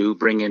if they do,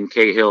 bring in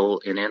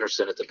Cahill and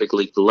Anderson at the big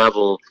league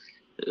level,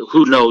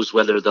 who knows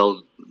whether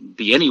they'll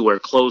be anywhere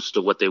close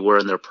to what they were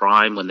in their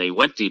prime when they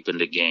went deep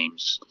into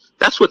games.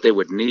 That's what they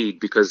would need,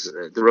 because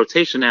the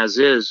rotation as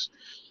is,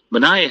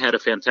 Manaea had a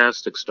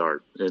fantastic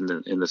start in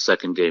the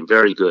second game,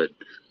 very good.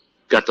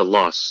 Got the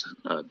loss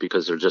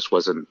because there just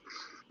wasn't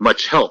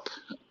much help.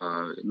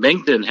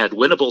 Mengden had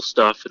winnable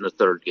stuff in the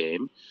third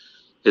game.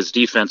 His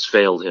defense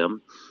failed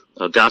him.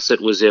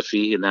 Gossett was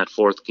iffy in that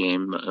fourth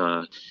game.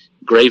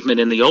 Graveman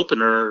in the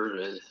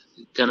opener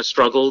kind of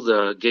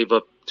struggled, gave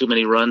up too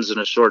many runs in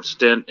a short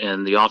stint,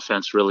 and the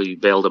offense really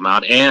bailed him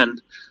out,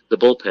 and the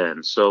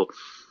bullpen. So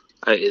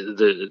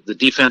the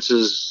defense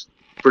is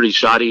pretty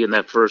shoddy in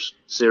that first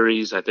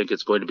series. I think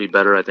it's going to be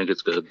better. I think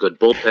it's a good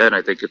bullpen.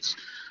 I think it's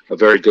a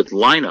very good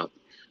lineup.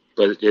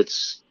 But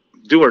it's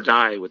do or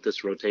die with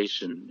this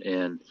rotation.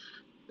 And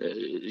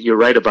you're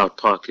right about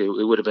Puck. It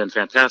would have been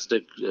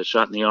fantastic,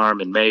 shot in the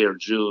arm in May or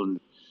June.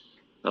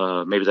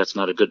 Maybe that's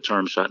not a good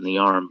term, shot in the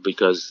arm,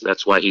 because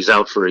that's why he's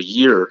out for a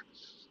year,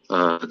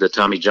 the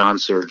Tommy John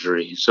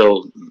surgery.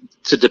 So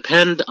to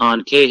depend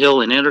on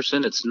Cahill and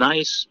Anderson, it's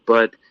nice,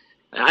 but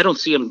I don't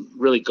see him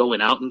really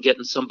going out and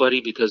getting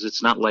somebody, because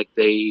it's not like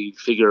they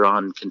figure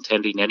on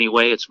contending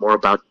anyway. It's more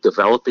about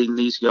developing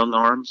these young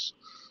arms.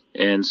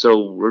 And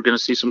so we're going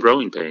to see some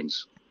growing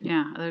pains.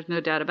 Yeah, there's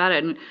no doubt about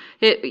it. And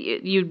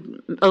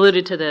you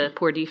alluded to the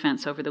poor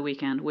defense over the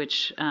weekend,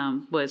 which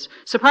was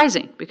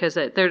surprising, because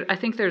I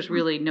think there's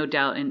really no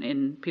doubt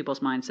in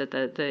people's minds that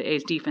the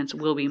A's defense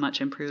will be much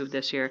improved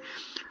this year.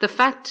 The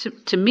fact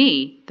to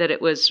me that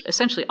it was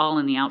essentially all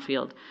in the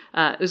outfield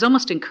is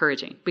almost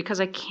encouraging, because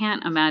I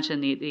can't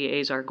imagine the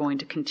A's are going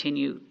to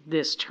continue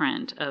this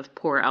trend of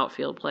poor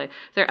outfield play.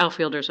 Their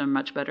outfielders are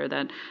much better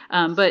than.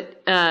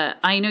 But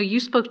I know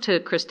you spoke to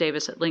Chris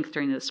Davis at length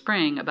during the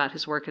spring about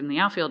his work in the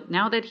outfield.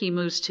 Now that he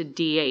moves to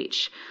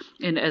DH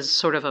as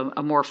sort of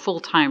a more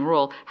full-time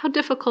role, how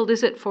difficult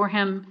is it for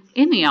him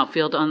in the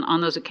outfield on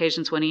those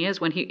occasions when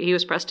he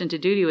was pressed into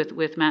duty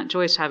with Matt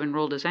Joyce having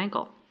rolled his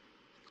ankle?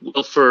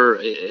 Well, for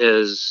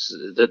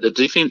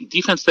the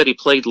defense that he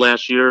played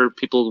last year,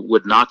 people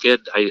would knock it.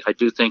 I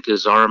do think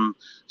his arm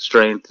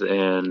strength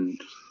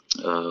and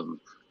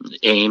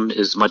aim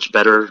is much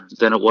better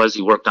than it was.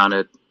 He worked on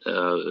it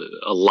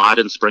a lot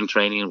in spring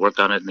training and worked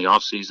on it in the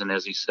offseason,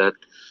 as he said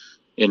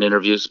in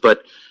interviews.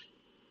 But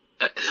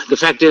the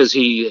fact is,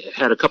 he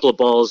had a couple of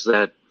balls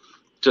that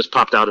just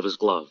popped out of his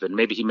glove, and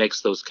maybe he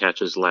makes those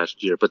catches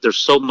last year. But there's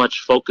so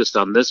much focused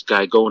on this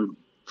guy going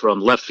from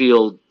left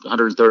field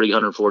 130,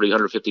 140,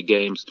 150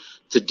 games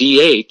to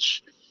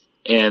DH,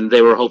 and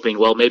they were hoping,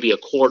 well, maybe a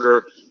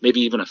quarter,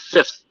 maybe even a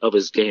fifth of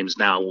his games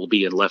now will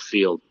be in left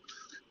field.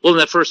 Well, in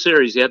that first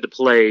series, he had to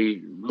play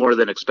more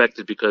than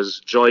expected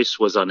because Joyce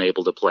was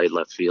unable to play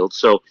left field.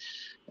 So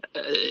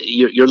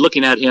you're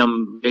looking at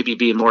him maybe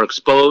being more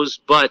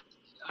exposed, but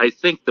I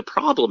think the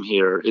problem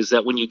here is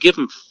that when you give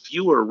him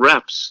fewer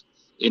reps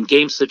in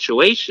game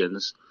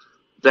situations,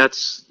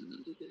 that's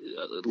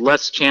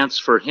less chance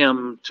for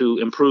him to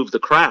improve the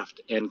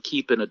craft and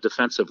keep in a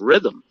defensive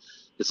rhythm.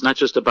 It's not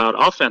just about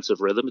offensive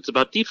rhythm, it's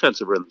about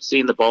defensive rhythm,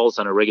 seeing the balls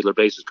on a regular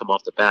basis come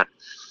off the bat.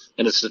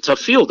 And it's a tough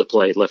field to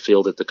play, left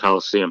field at the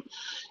Coliseum.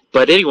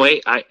 But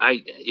anyway,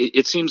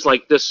 it seems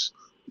like this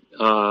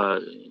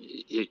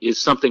is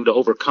something to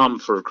overcome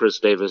for Chris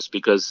Davis,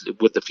 because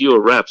with the fewer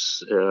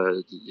reps,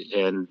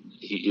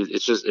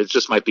 it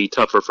just might be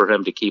tougher for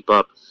him to keep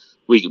up.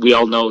 We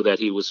all know that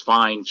he was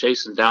fine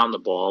chasing down the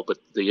ball, but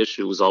the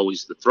issue was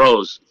always the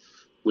throws,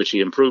 which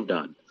he improved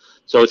on.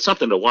 So it's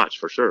something to watch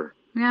for sure.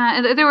 Yeah,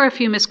 and there were a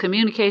few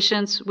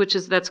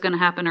miscommunications, that's going to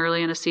happen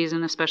early in a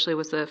season, especially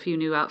with a few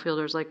new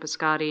outfielders like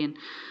Biscotti.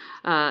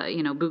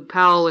 Boog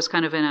Powell was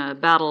kind of in a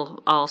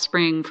battle all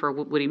spring for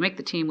would he make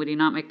the team, would he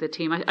not make the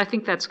team. I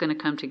think that's going to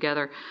come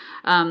together.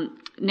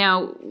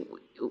 Now,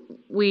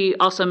 we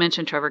also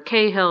mentioned Trevor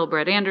Cahill,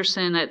 Brett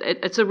Anderson.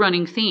 It's a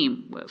running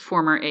theme.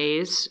 Former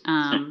A's,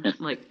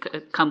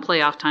 come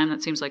playoff time,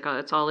 that seems like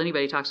that's all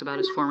anybody talks about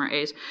is former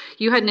A's.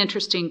 You had an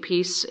interesting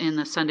piece in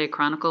the Sunday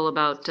Chronicle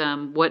about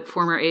what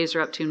former A's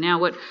are up to now.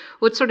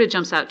 What sort of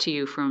jumps out to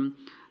you from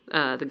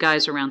the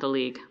guys around the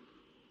league?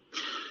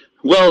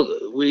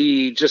 Well,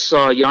 we just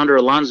saw Yonder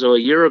Alonso a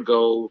year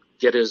ago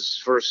get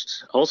his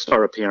first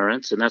All-Star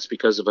appearance, and that's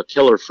because of a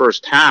killer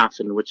first half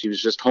in which he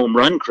was just home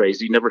run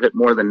crazy. He never hit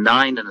more than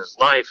 9 in his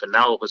life, and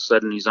now all of a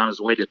sudden he's on his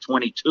way to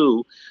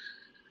 22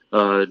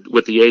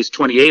 with the A's,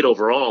 28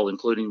 overall,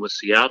 including with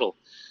Seattle.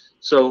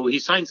 So he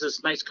signs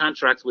this nice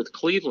contract with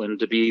Cleveland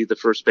to be the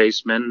first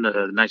baseman,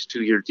 a nice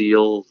 2-year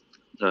deal,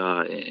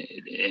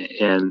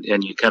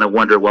 and you kind of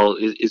wonder, well,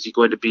 is he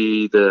going to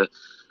be the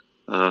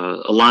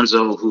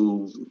Alonso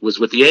who was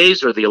with the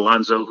A's or the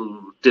Alonso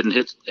who didn't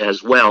hit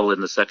as well in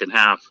the second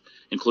half,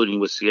 including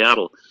with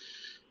Seattle?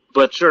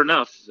 But sure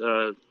enough,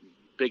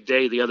 big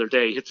day the other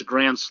day, hits a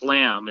grand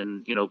slam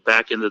and,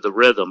 back into the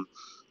rhythm.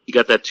 He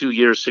got that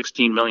 2-year,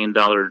 $16 million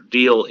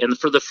deal. And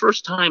for the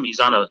first time, he's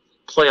on a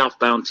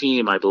playoff-bound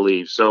team, I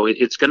believe. So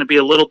it's going to be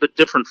a little bit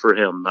different for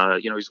him.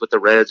 He's with the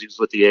Reds, he's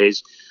with the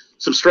A's,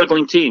 some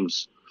struggling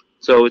teams.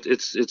 So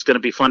it's going to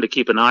be fun to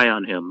keep an eye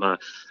on him. A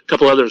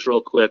couple others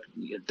real quick.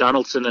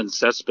 Donaldson and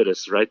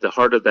Cespedes, right? The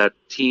heart of that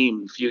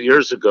team a few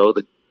years ago,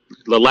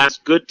 the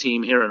last good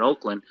team here in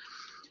Oakland.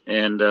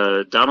 And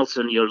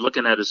Donaldson, you're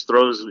looking at his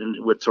throws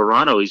with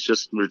Toronto. We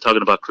were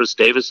talking about Chris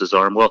Davis's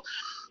arm. Well,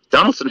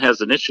 Donaldson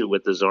has an issue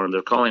with his arm.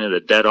 They're calling it a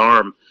dead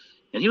arm.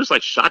 And he was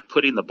like shot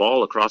putting the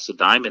ball across the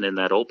diamond in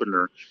that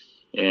opener.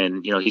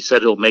 And, he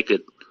said he'll make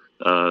it.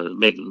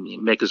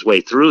 Make his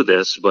way through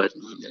this, but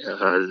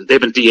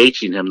they've been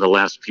DHing him the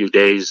last few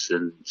days,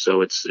 and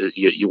so it's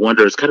you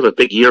wonder. It's kind of a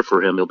big year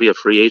for him. He'll be a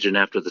free agent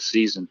after the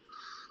season,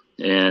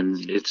 and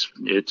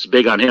it's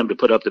big on him to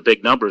put up the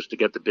big numbers to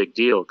get the big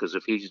deal. Because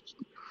if he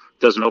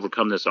doesn't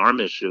overcome this arm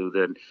issue,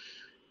 then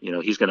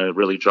he's going to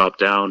really drop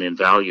down in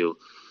value.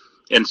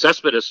 And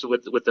Cespedes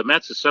with the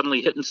Mets is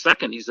suddenly hitting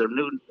second. He's their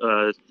new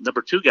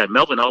number 2 guy.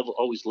 Melvin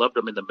always loved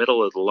him in the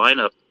middle of the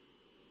lineup.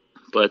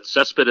 But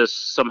Cespedes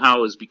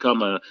somehow has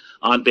become a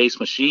on-base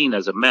machine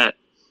as a Met,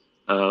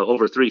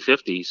 over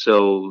 350.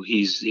 So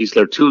he's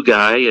their 2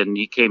 guy, and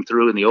he came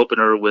through in the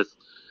opener with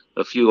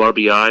a few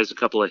RBIs, a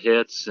couple of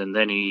hits, and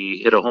then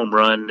he hit a home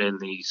run in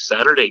the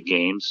Saturday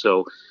game.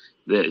 So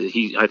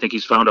I think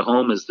he's found a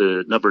home as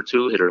the number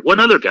 2 hitter. One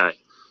other guy,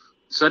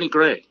 Sonny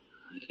Gray.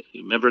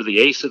 Remember the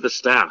ace of the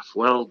staff?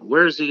 Well,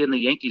 where is he in the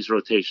Yankees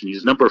rotation?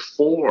 He's number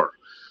 4.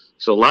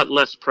 So a lot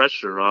less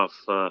pressure off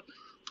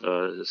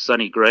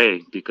Sonny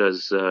Gray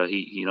because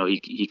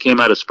he came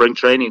out of spring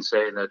training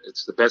saying that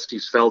it's the best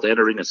he's felt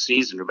entering a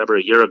season. Remember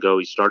a year ago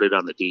he started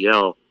on the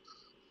DL,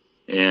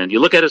 and you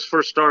look at his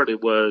first start.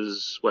 It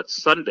was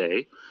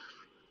Sunday,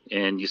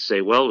 and you say,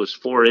 well, it was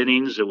 4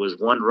 innings, it was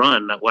 1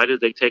 run. Why did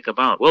they take him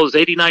out? Well, it was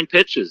 89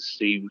 pitches.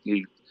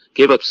 He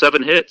gave up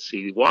 7 hits.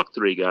 He walked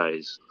 3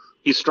 guys.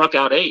 He struck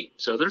out 8.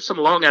 So there's some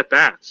long at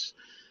bats,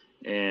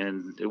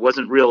 and it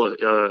wasn't real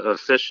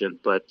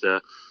efficient, but.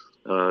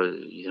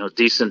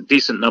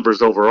 Decent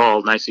numbers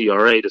overall, nice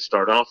ERA to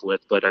start off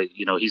with, but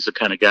he's the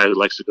kind of guy who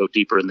likes to go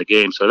deeper in the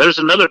game. So there's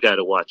another guy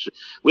to watch.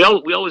 We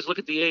always look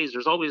at the A's.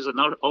 There's always an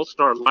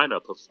all-star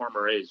lineup of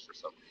former A's for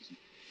some reason.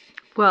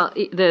 Well,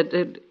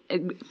 the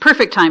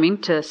perfect timing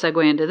to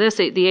segue into this.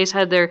 The A's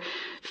had their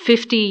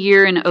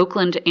 50-year in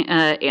Oakland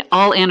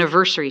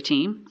all-anniversary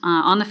team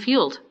on the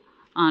field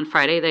on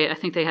Friday. I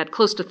think they had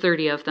close to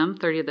 30 of them,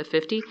 30 of the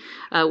 50.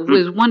 It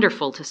was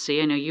wonderful to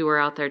see. I know you were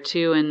out there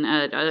too,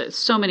 and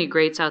so many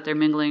greats out there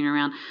mingling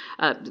around.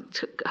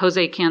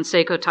 Jose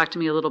Canseco talked to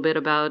me a little bit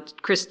about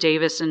Chris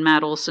Davis and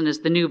Matt Olson as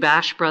the new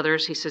Bash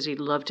brothers. He says he'd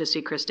love to see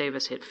Chris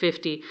Davis hit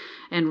 50.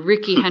 And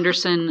Ricky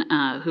Henderson,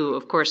 who,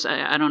 of course,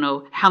 I don't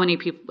know how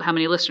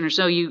many listeners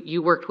know,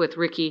 you worked with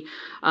Ricky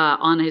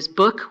on his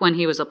book when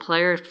he was a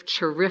player.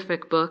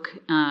 Terrific book.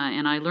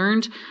 And I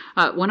learned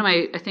one of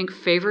my, I think,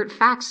 favorite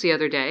facts the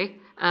other day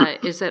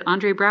is that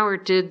Andre Brower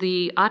did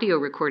the audio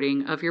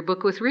recording of your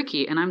book with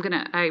Ricky, and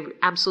I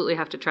absolutely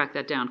have to track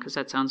that down because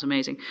that sounds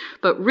amazing.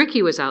 But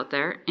Ricky was out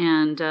there,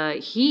 and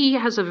he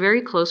has a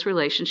very close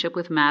relationship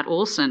with Matt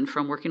Olson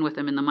from working with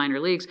him in the minor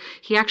leagues.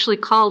 He actually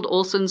called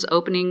Olson's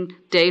opening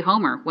day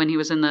homer when he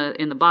was in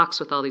the box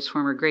with all these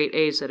former great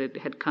A's that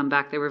had come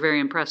back. They were very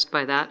impressed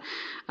by that.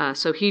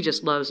 So he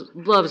just loves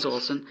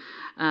Olson.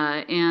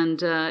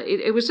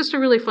 It was just a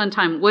really fun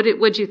time.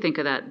 What'd you think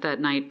of that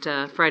night,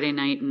 Friday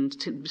night, and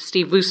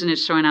Steve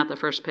Vucinich throwing out the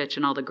first pitch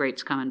and all the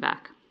greats coming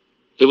back?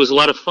 It was a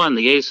lot of fun.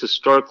 The A's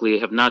historically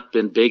have not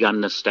been big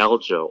on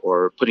nostalgia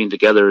or putting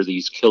together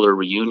these killer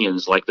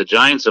reunions like the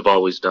Giants have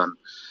always done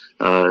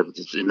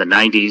in the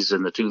 90s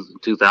and the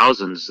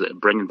 2000s,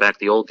 bringing back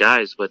the old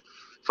guys. But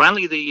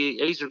finally,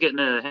 the A's are getting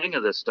a hang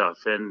of this stuff,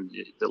 and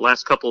the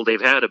last couple they've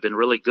had have been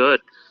really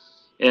good.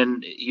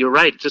 And you're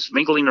right, just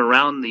mingling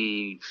around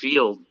the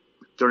field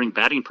during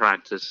batting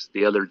practice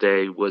the other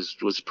day was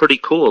pretty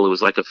cool. It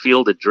was like a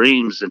field of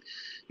dreams, and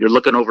you're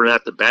looking over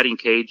at the batting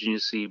cage and you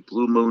see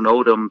Blue Moon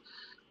Odom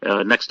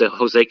next to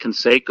Jose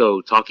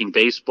Canseco talking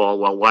baseball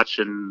while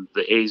watching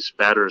the A's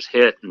batters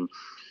hit. And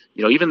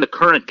even the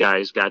current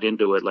guys got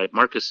into it. Like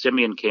Marcus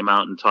Semien came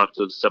out and talked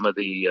to some of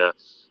the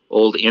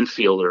old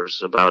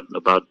infielders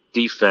about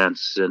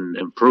defense and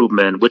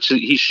improvement, which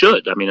he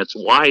should. I mean, it's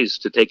wise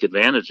to take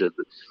advantage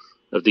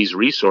of these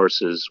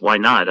resources. Why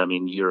not? I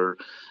mean, you're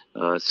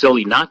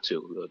silly not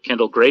to.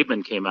 Kendall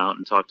Graveman came out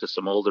and talked to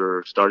some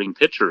older starting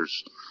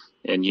pitchers,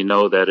 and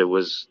that it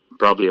was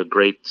probably a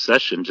great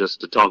session just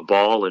to talk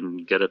ball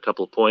and get a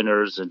couple of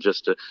pointers and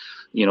just to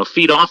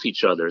feed off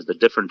each other, the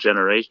different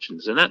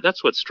generations. And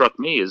that's what struck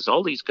me, is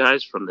all these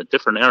guys from the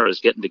different eras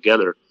getting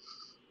together.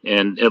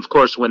 And of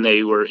course, when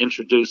they were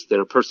introduced,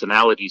 their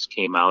personalities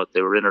came out.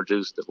 They were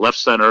introduced at left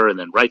center and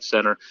then right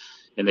center,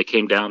 and they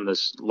came down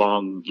this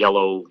long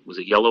yellow, was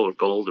it yellow or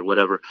gold or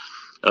whatever,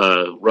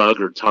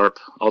 rug or tarp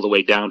all the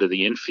way down to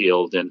the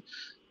infield. And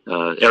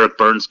Eric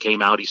Burns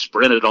came out. He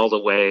sprinted all the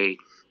way.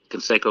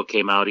 Canseco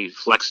came out. He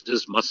flexed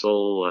his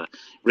muscle.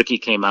 Ricky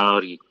came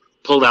out. He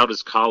pulled out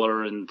his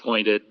collar and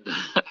pointed.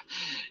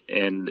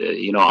 And,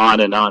 on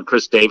and on.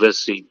 Chris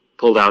Davis, he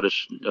pulled out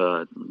his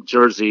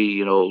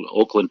jersey,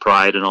 Oakland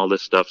Pride and all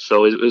this stuff.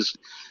 So it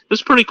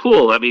was pretty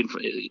cool. I mean,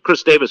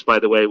 Chris Davis, by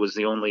the way, was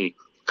the only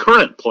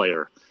current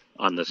player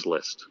on this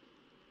list.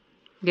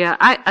 Yeah,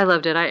 I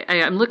loved it.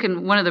 I'm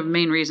looking, one of the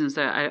main reasons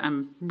that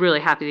I'm really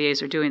happy the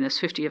A's are doing this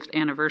 50th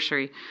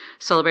anniversary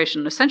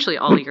celebration essentially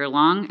all year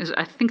long is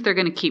I think they're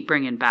going to keep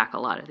bringing back a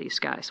lot of these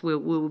guys. We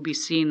will be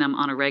seeing them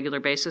on a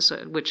regular basis,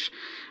 which,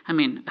 I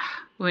mean,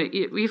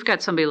 we've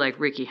got somebody like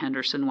Ricky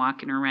Henderson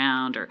walking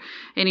around, or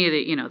any of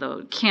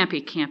the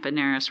Campy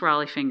Campaneris,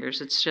 Raleigh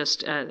Fingers. It's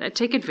just,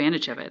 take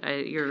advantage of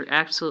it. You're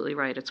absolutely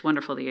right. It's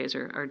wonderful the A's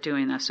are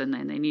doing this, and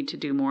they need to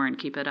do more and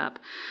keep it up.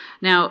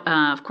 Now,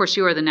 of course,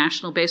 you are the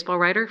national baseball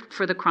writer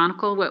for the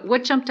Chronicle.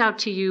 What jumped out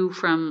to you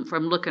from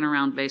looking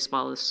around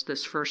baseball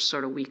this first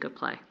sort of week of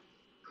play?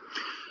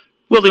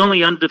 Well, the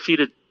only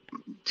undefeated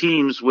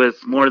teams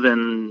with more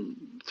than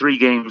 3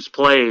 games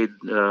played,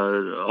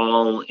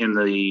 all in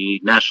the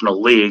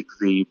National League,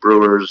 the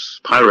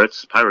Brewers,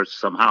 Pirates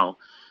somehow,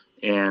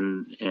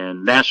 and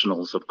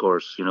Nationals, of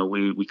course.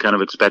 We kind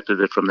of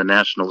expected it from the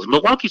Nationals.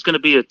 Milwaukee's going to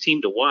be a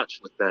team to watch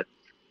with that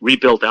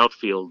rebuilt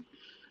outfield.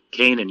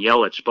 Kane and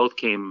Yelich both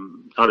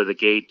came out of the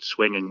gate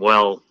swinging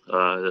well,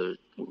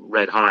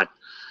 red hot,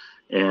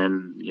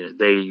 and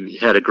they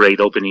had a great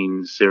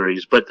opening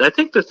series. But I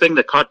think the thing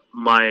that caught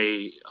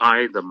my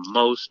eye the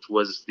most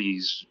was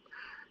these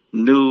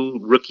new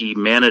rookie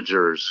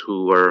managers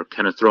who are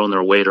kind of throwing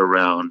their weight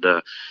around.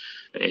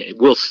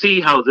 We'll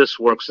see how this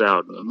works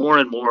out. More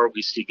and more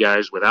we see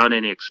guys without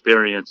any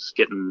experience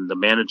getting the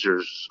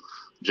managers'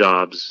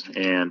 jobs,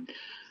 and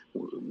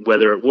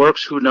whether it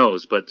works, who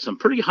knows? But some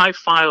pretty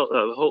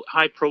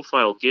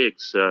high-profile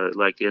gigs,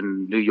 like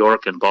in New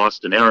York and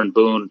Boston. Aaron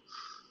Boone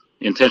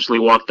intentionally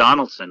walked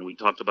Donaldson. We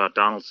talked about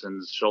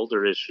Donaldson's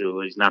shoulder issue.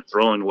 He's not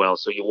throwing well,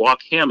 so you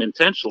walk him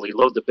intentionally,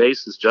 load the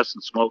bases.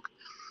 Justin Smoke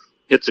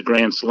hits a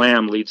grand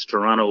slam, leads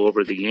Toronto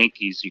over the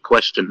Yankees. You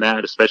question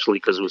that, especially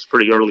because it was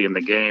pretty early in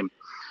the game.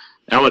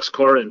 Alex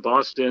Cora in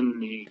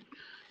Boston, he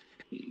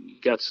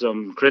got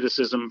some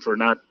criticism for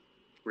not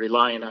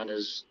relying on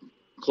his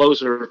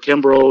closer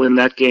Kimbrel in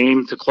that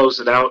game to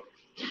close it out.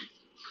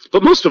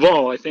 But most of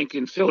all, I think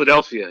in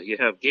Philadelphia, you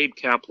have Gabe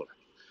Kapler,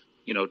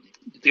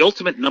 the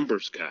ultimate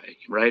numbers guy,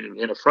 right?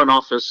 In a front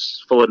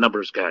office full of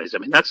numbers guys. I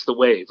mean, that's the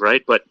wave,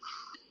 right? But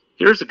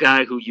here's a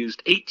guy who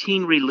used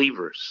 18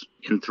 relievers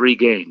in 3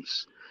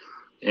 games,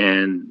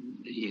 and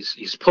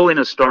he's pulling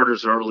his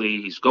starters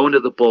early. He's going to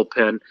the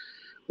bullpen.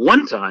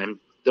 One time,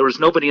 there was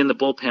nobody in the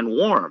bullpen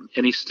warm,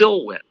 and he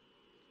still went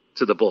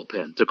to the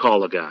bullpen to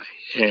call a guy.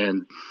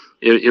 And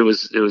it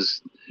was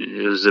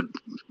a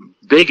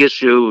big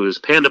issue. It was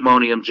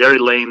pandemonium. Jerry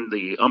Lane,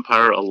 the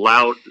umpire,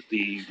 allowed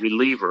the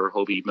reliever,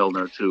 Hobie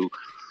Milner, to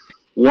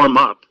warm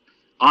up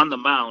on the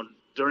mound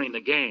during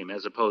the game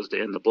as opposed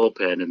to in the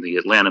bullpen, and the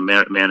Atlanta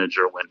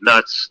manager went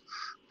nuts.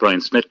 Brian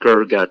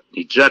Snitker got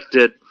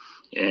ejected,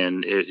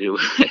 and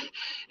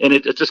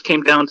it just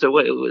came down to,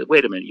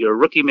 wait a minute, you're a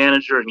rookie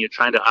manager and you're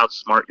trying to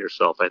outsmart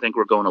yourself. I think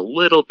we're going a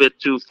little bit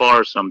too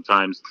far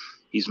sometimes.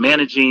 He's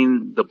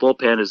managing the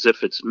bullpen as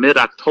if it's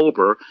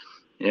mid-October,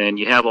 and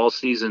you have all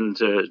season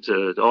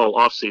all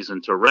off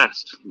season to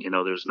rest.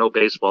 There's no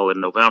baseball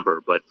in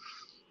November, but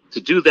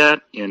to do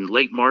that in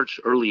late March,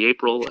 early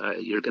April,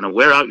 you're going to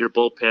wear out your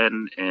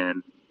bullpen,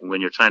 and when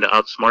you're trying to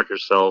outsmart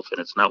yourself and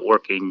it's not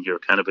working, you're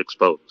kind of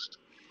exposed.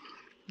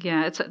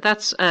 Yeah,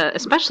 that's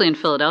especially in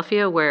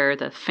Philadelphia, where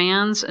the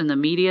fans and the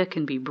media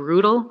can be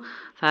brutal.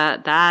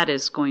 That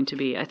is going to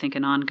be, I think,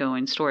 an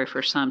ongoing story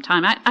for some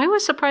time. I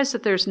was surprised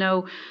that there's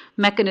no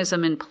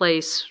mechanism in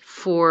place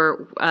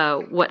for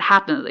what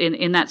happened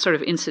in that sort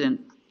of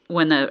incident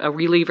when a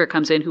reliever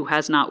comes in who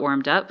has not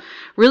warmed up.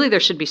 Really, there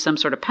should be some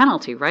sort of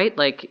penalty, right?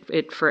 Like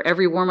for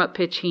every warm-up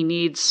pitch he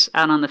needs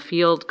out on the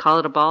field, call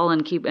it a ball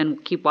and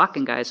keep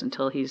walking guys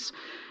until he's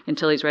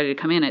until he's ready to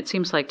come in. It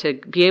seems like to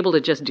be able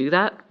to just do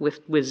that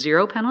with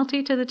zero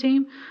penalty to the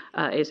team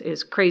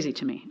is crazy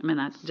to me. I mean,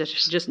 that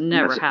just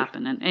never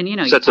happen. And you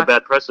know, such a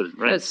bad precedent,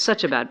 right? It's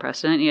such a bad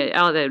precedent.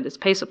 It's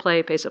pace of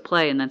play,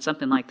 and then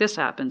something like this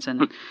happens,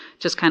 and it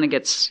just kind of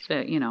gets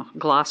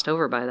glossed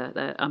over by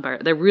the umpire.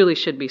 There really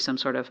should be some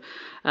sort of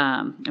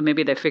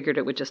maybe they figured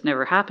it would just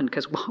never happen,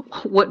 because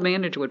what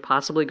manager would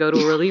possibly go to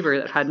a reliever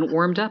that hadn't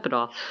warmed up at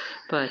all?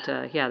 But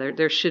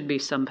there should be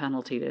some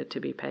penalty to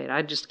be paid.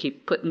 I'd just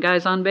keep putting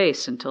guys on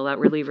base until that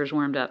reliever's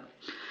warmed up.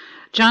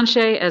 John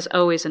Shea, as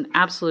always, an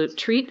absolute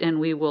treat, and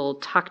we will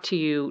talk to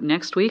you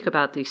next week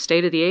about the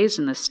state of the A's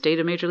and the state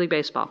of Major League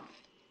Baseball.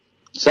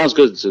 Sounds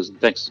good, Susan.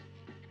 Thanks.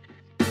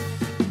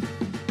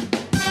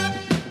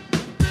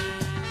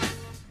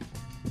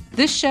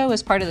 This show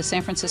is part of the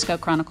San Francisco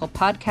Chronicle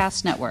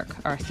Podcast Network.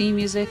 Our theme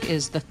music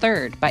is The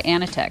Third by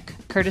Anatech,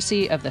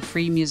 courtesy of the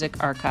Free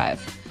Music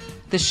Archive.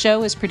 The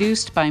show is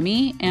produced by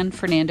me and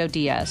Fernando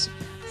Diaz.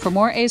 For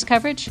more A's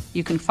coverage,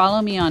 you can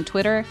follow me on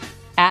Twitter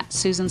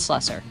 @Susan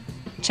Slusser.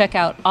 Check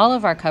out all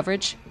of our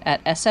coverage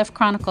at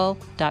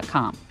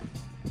sfchronicle.com.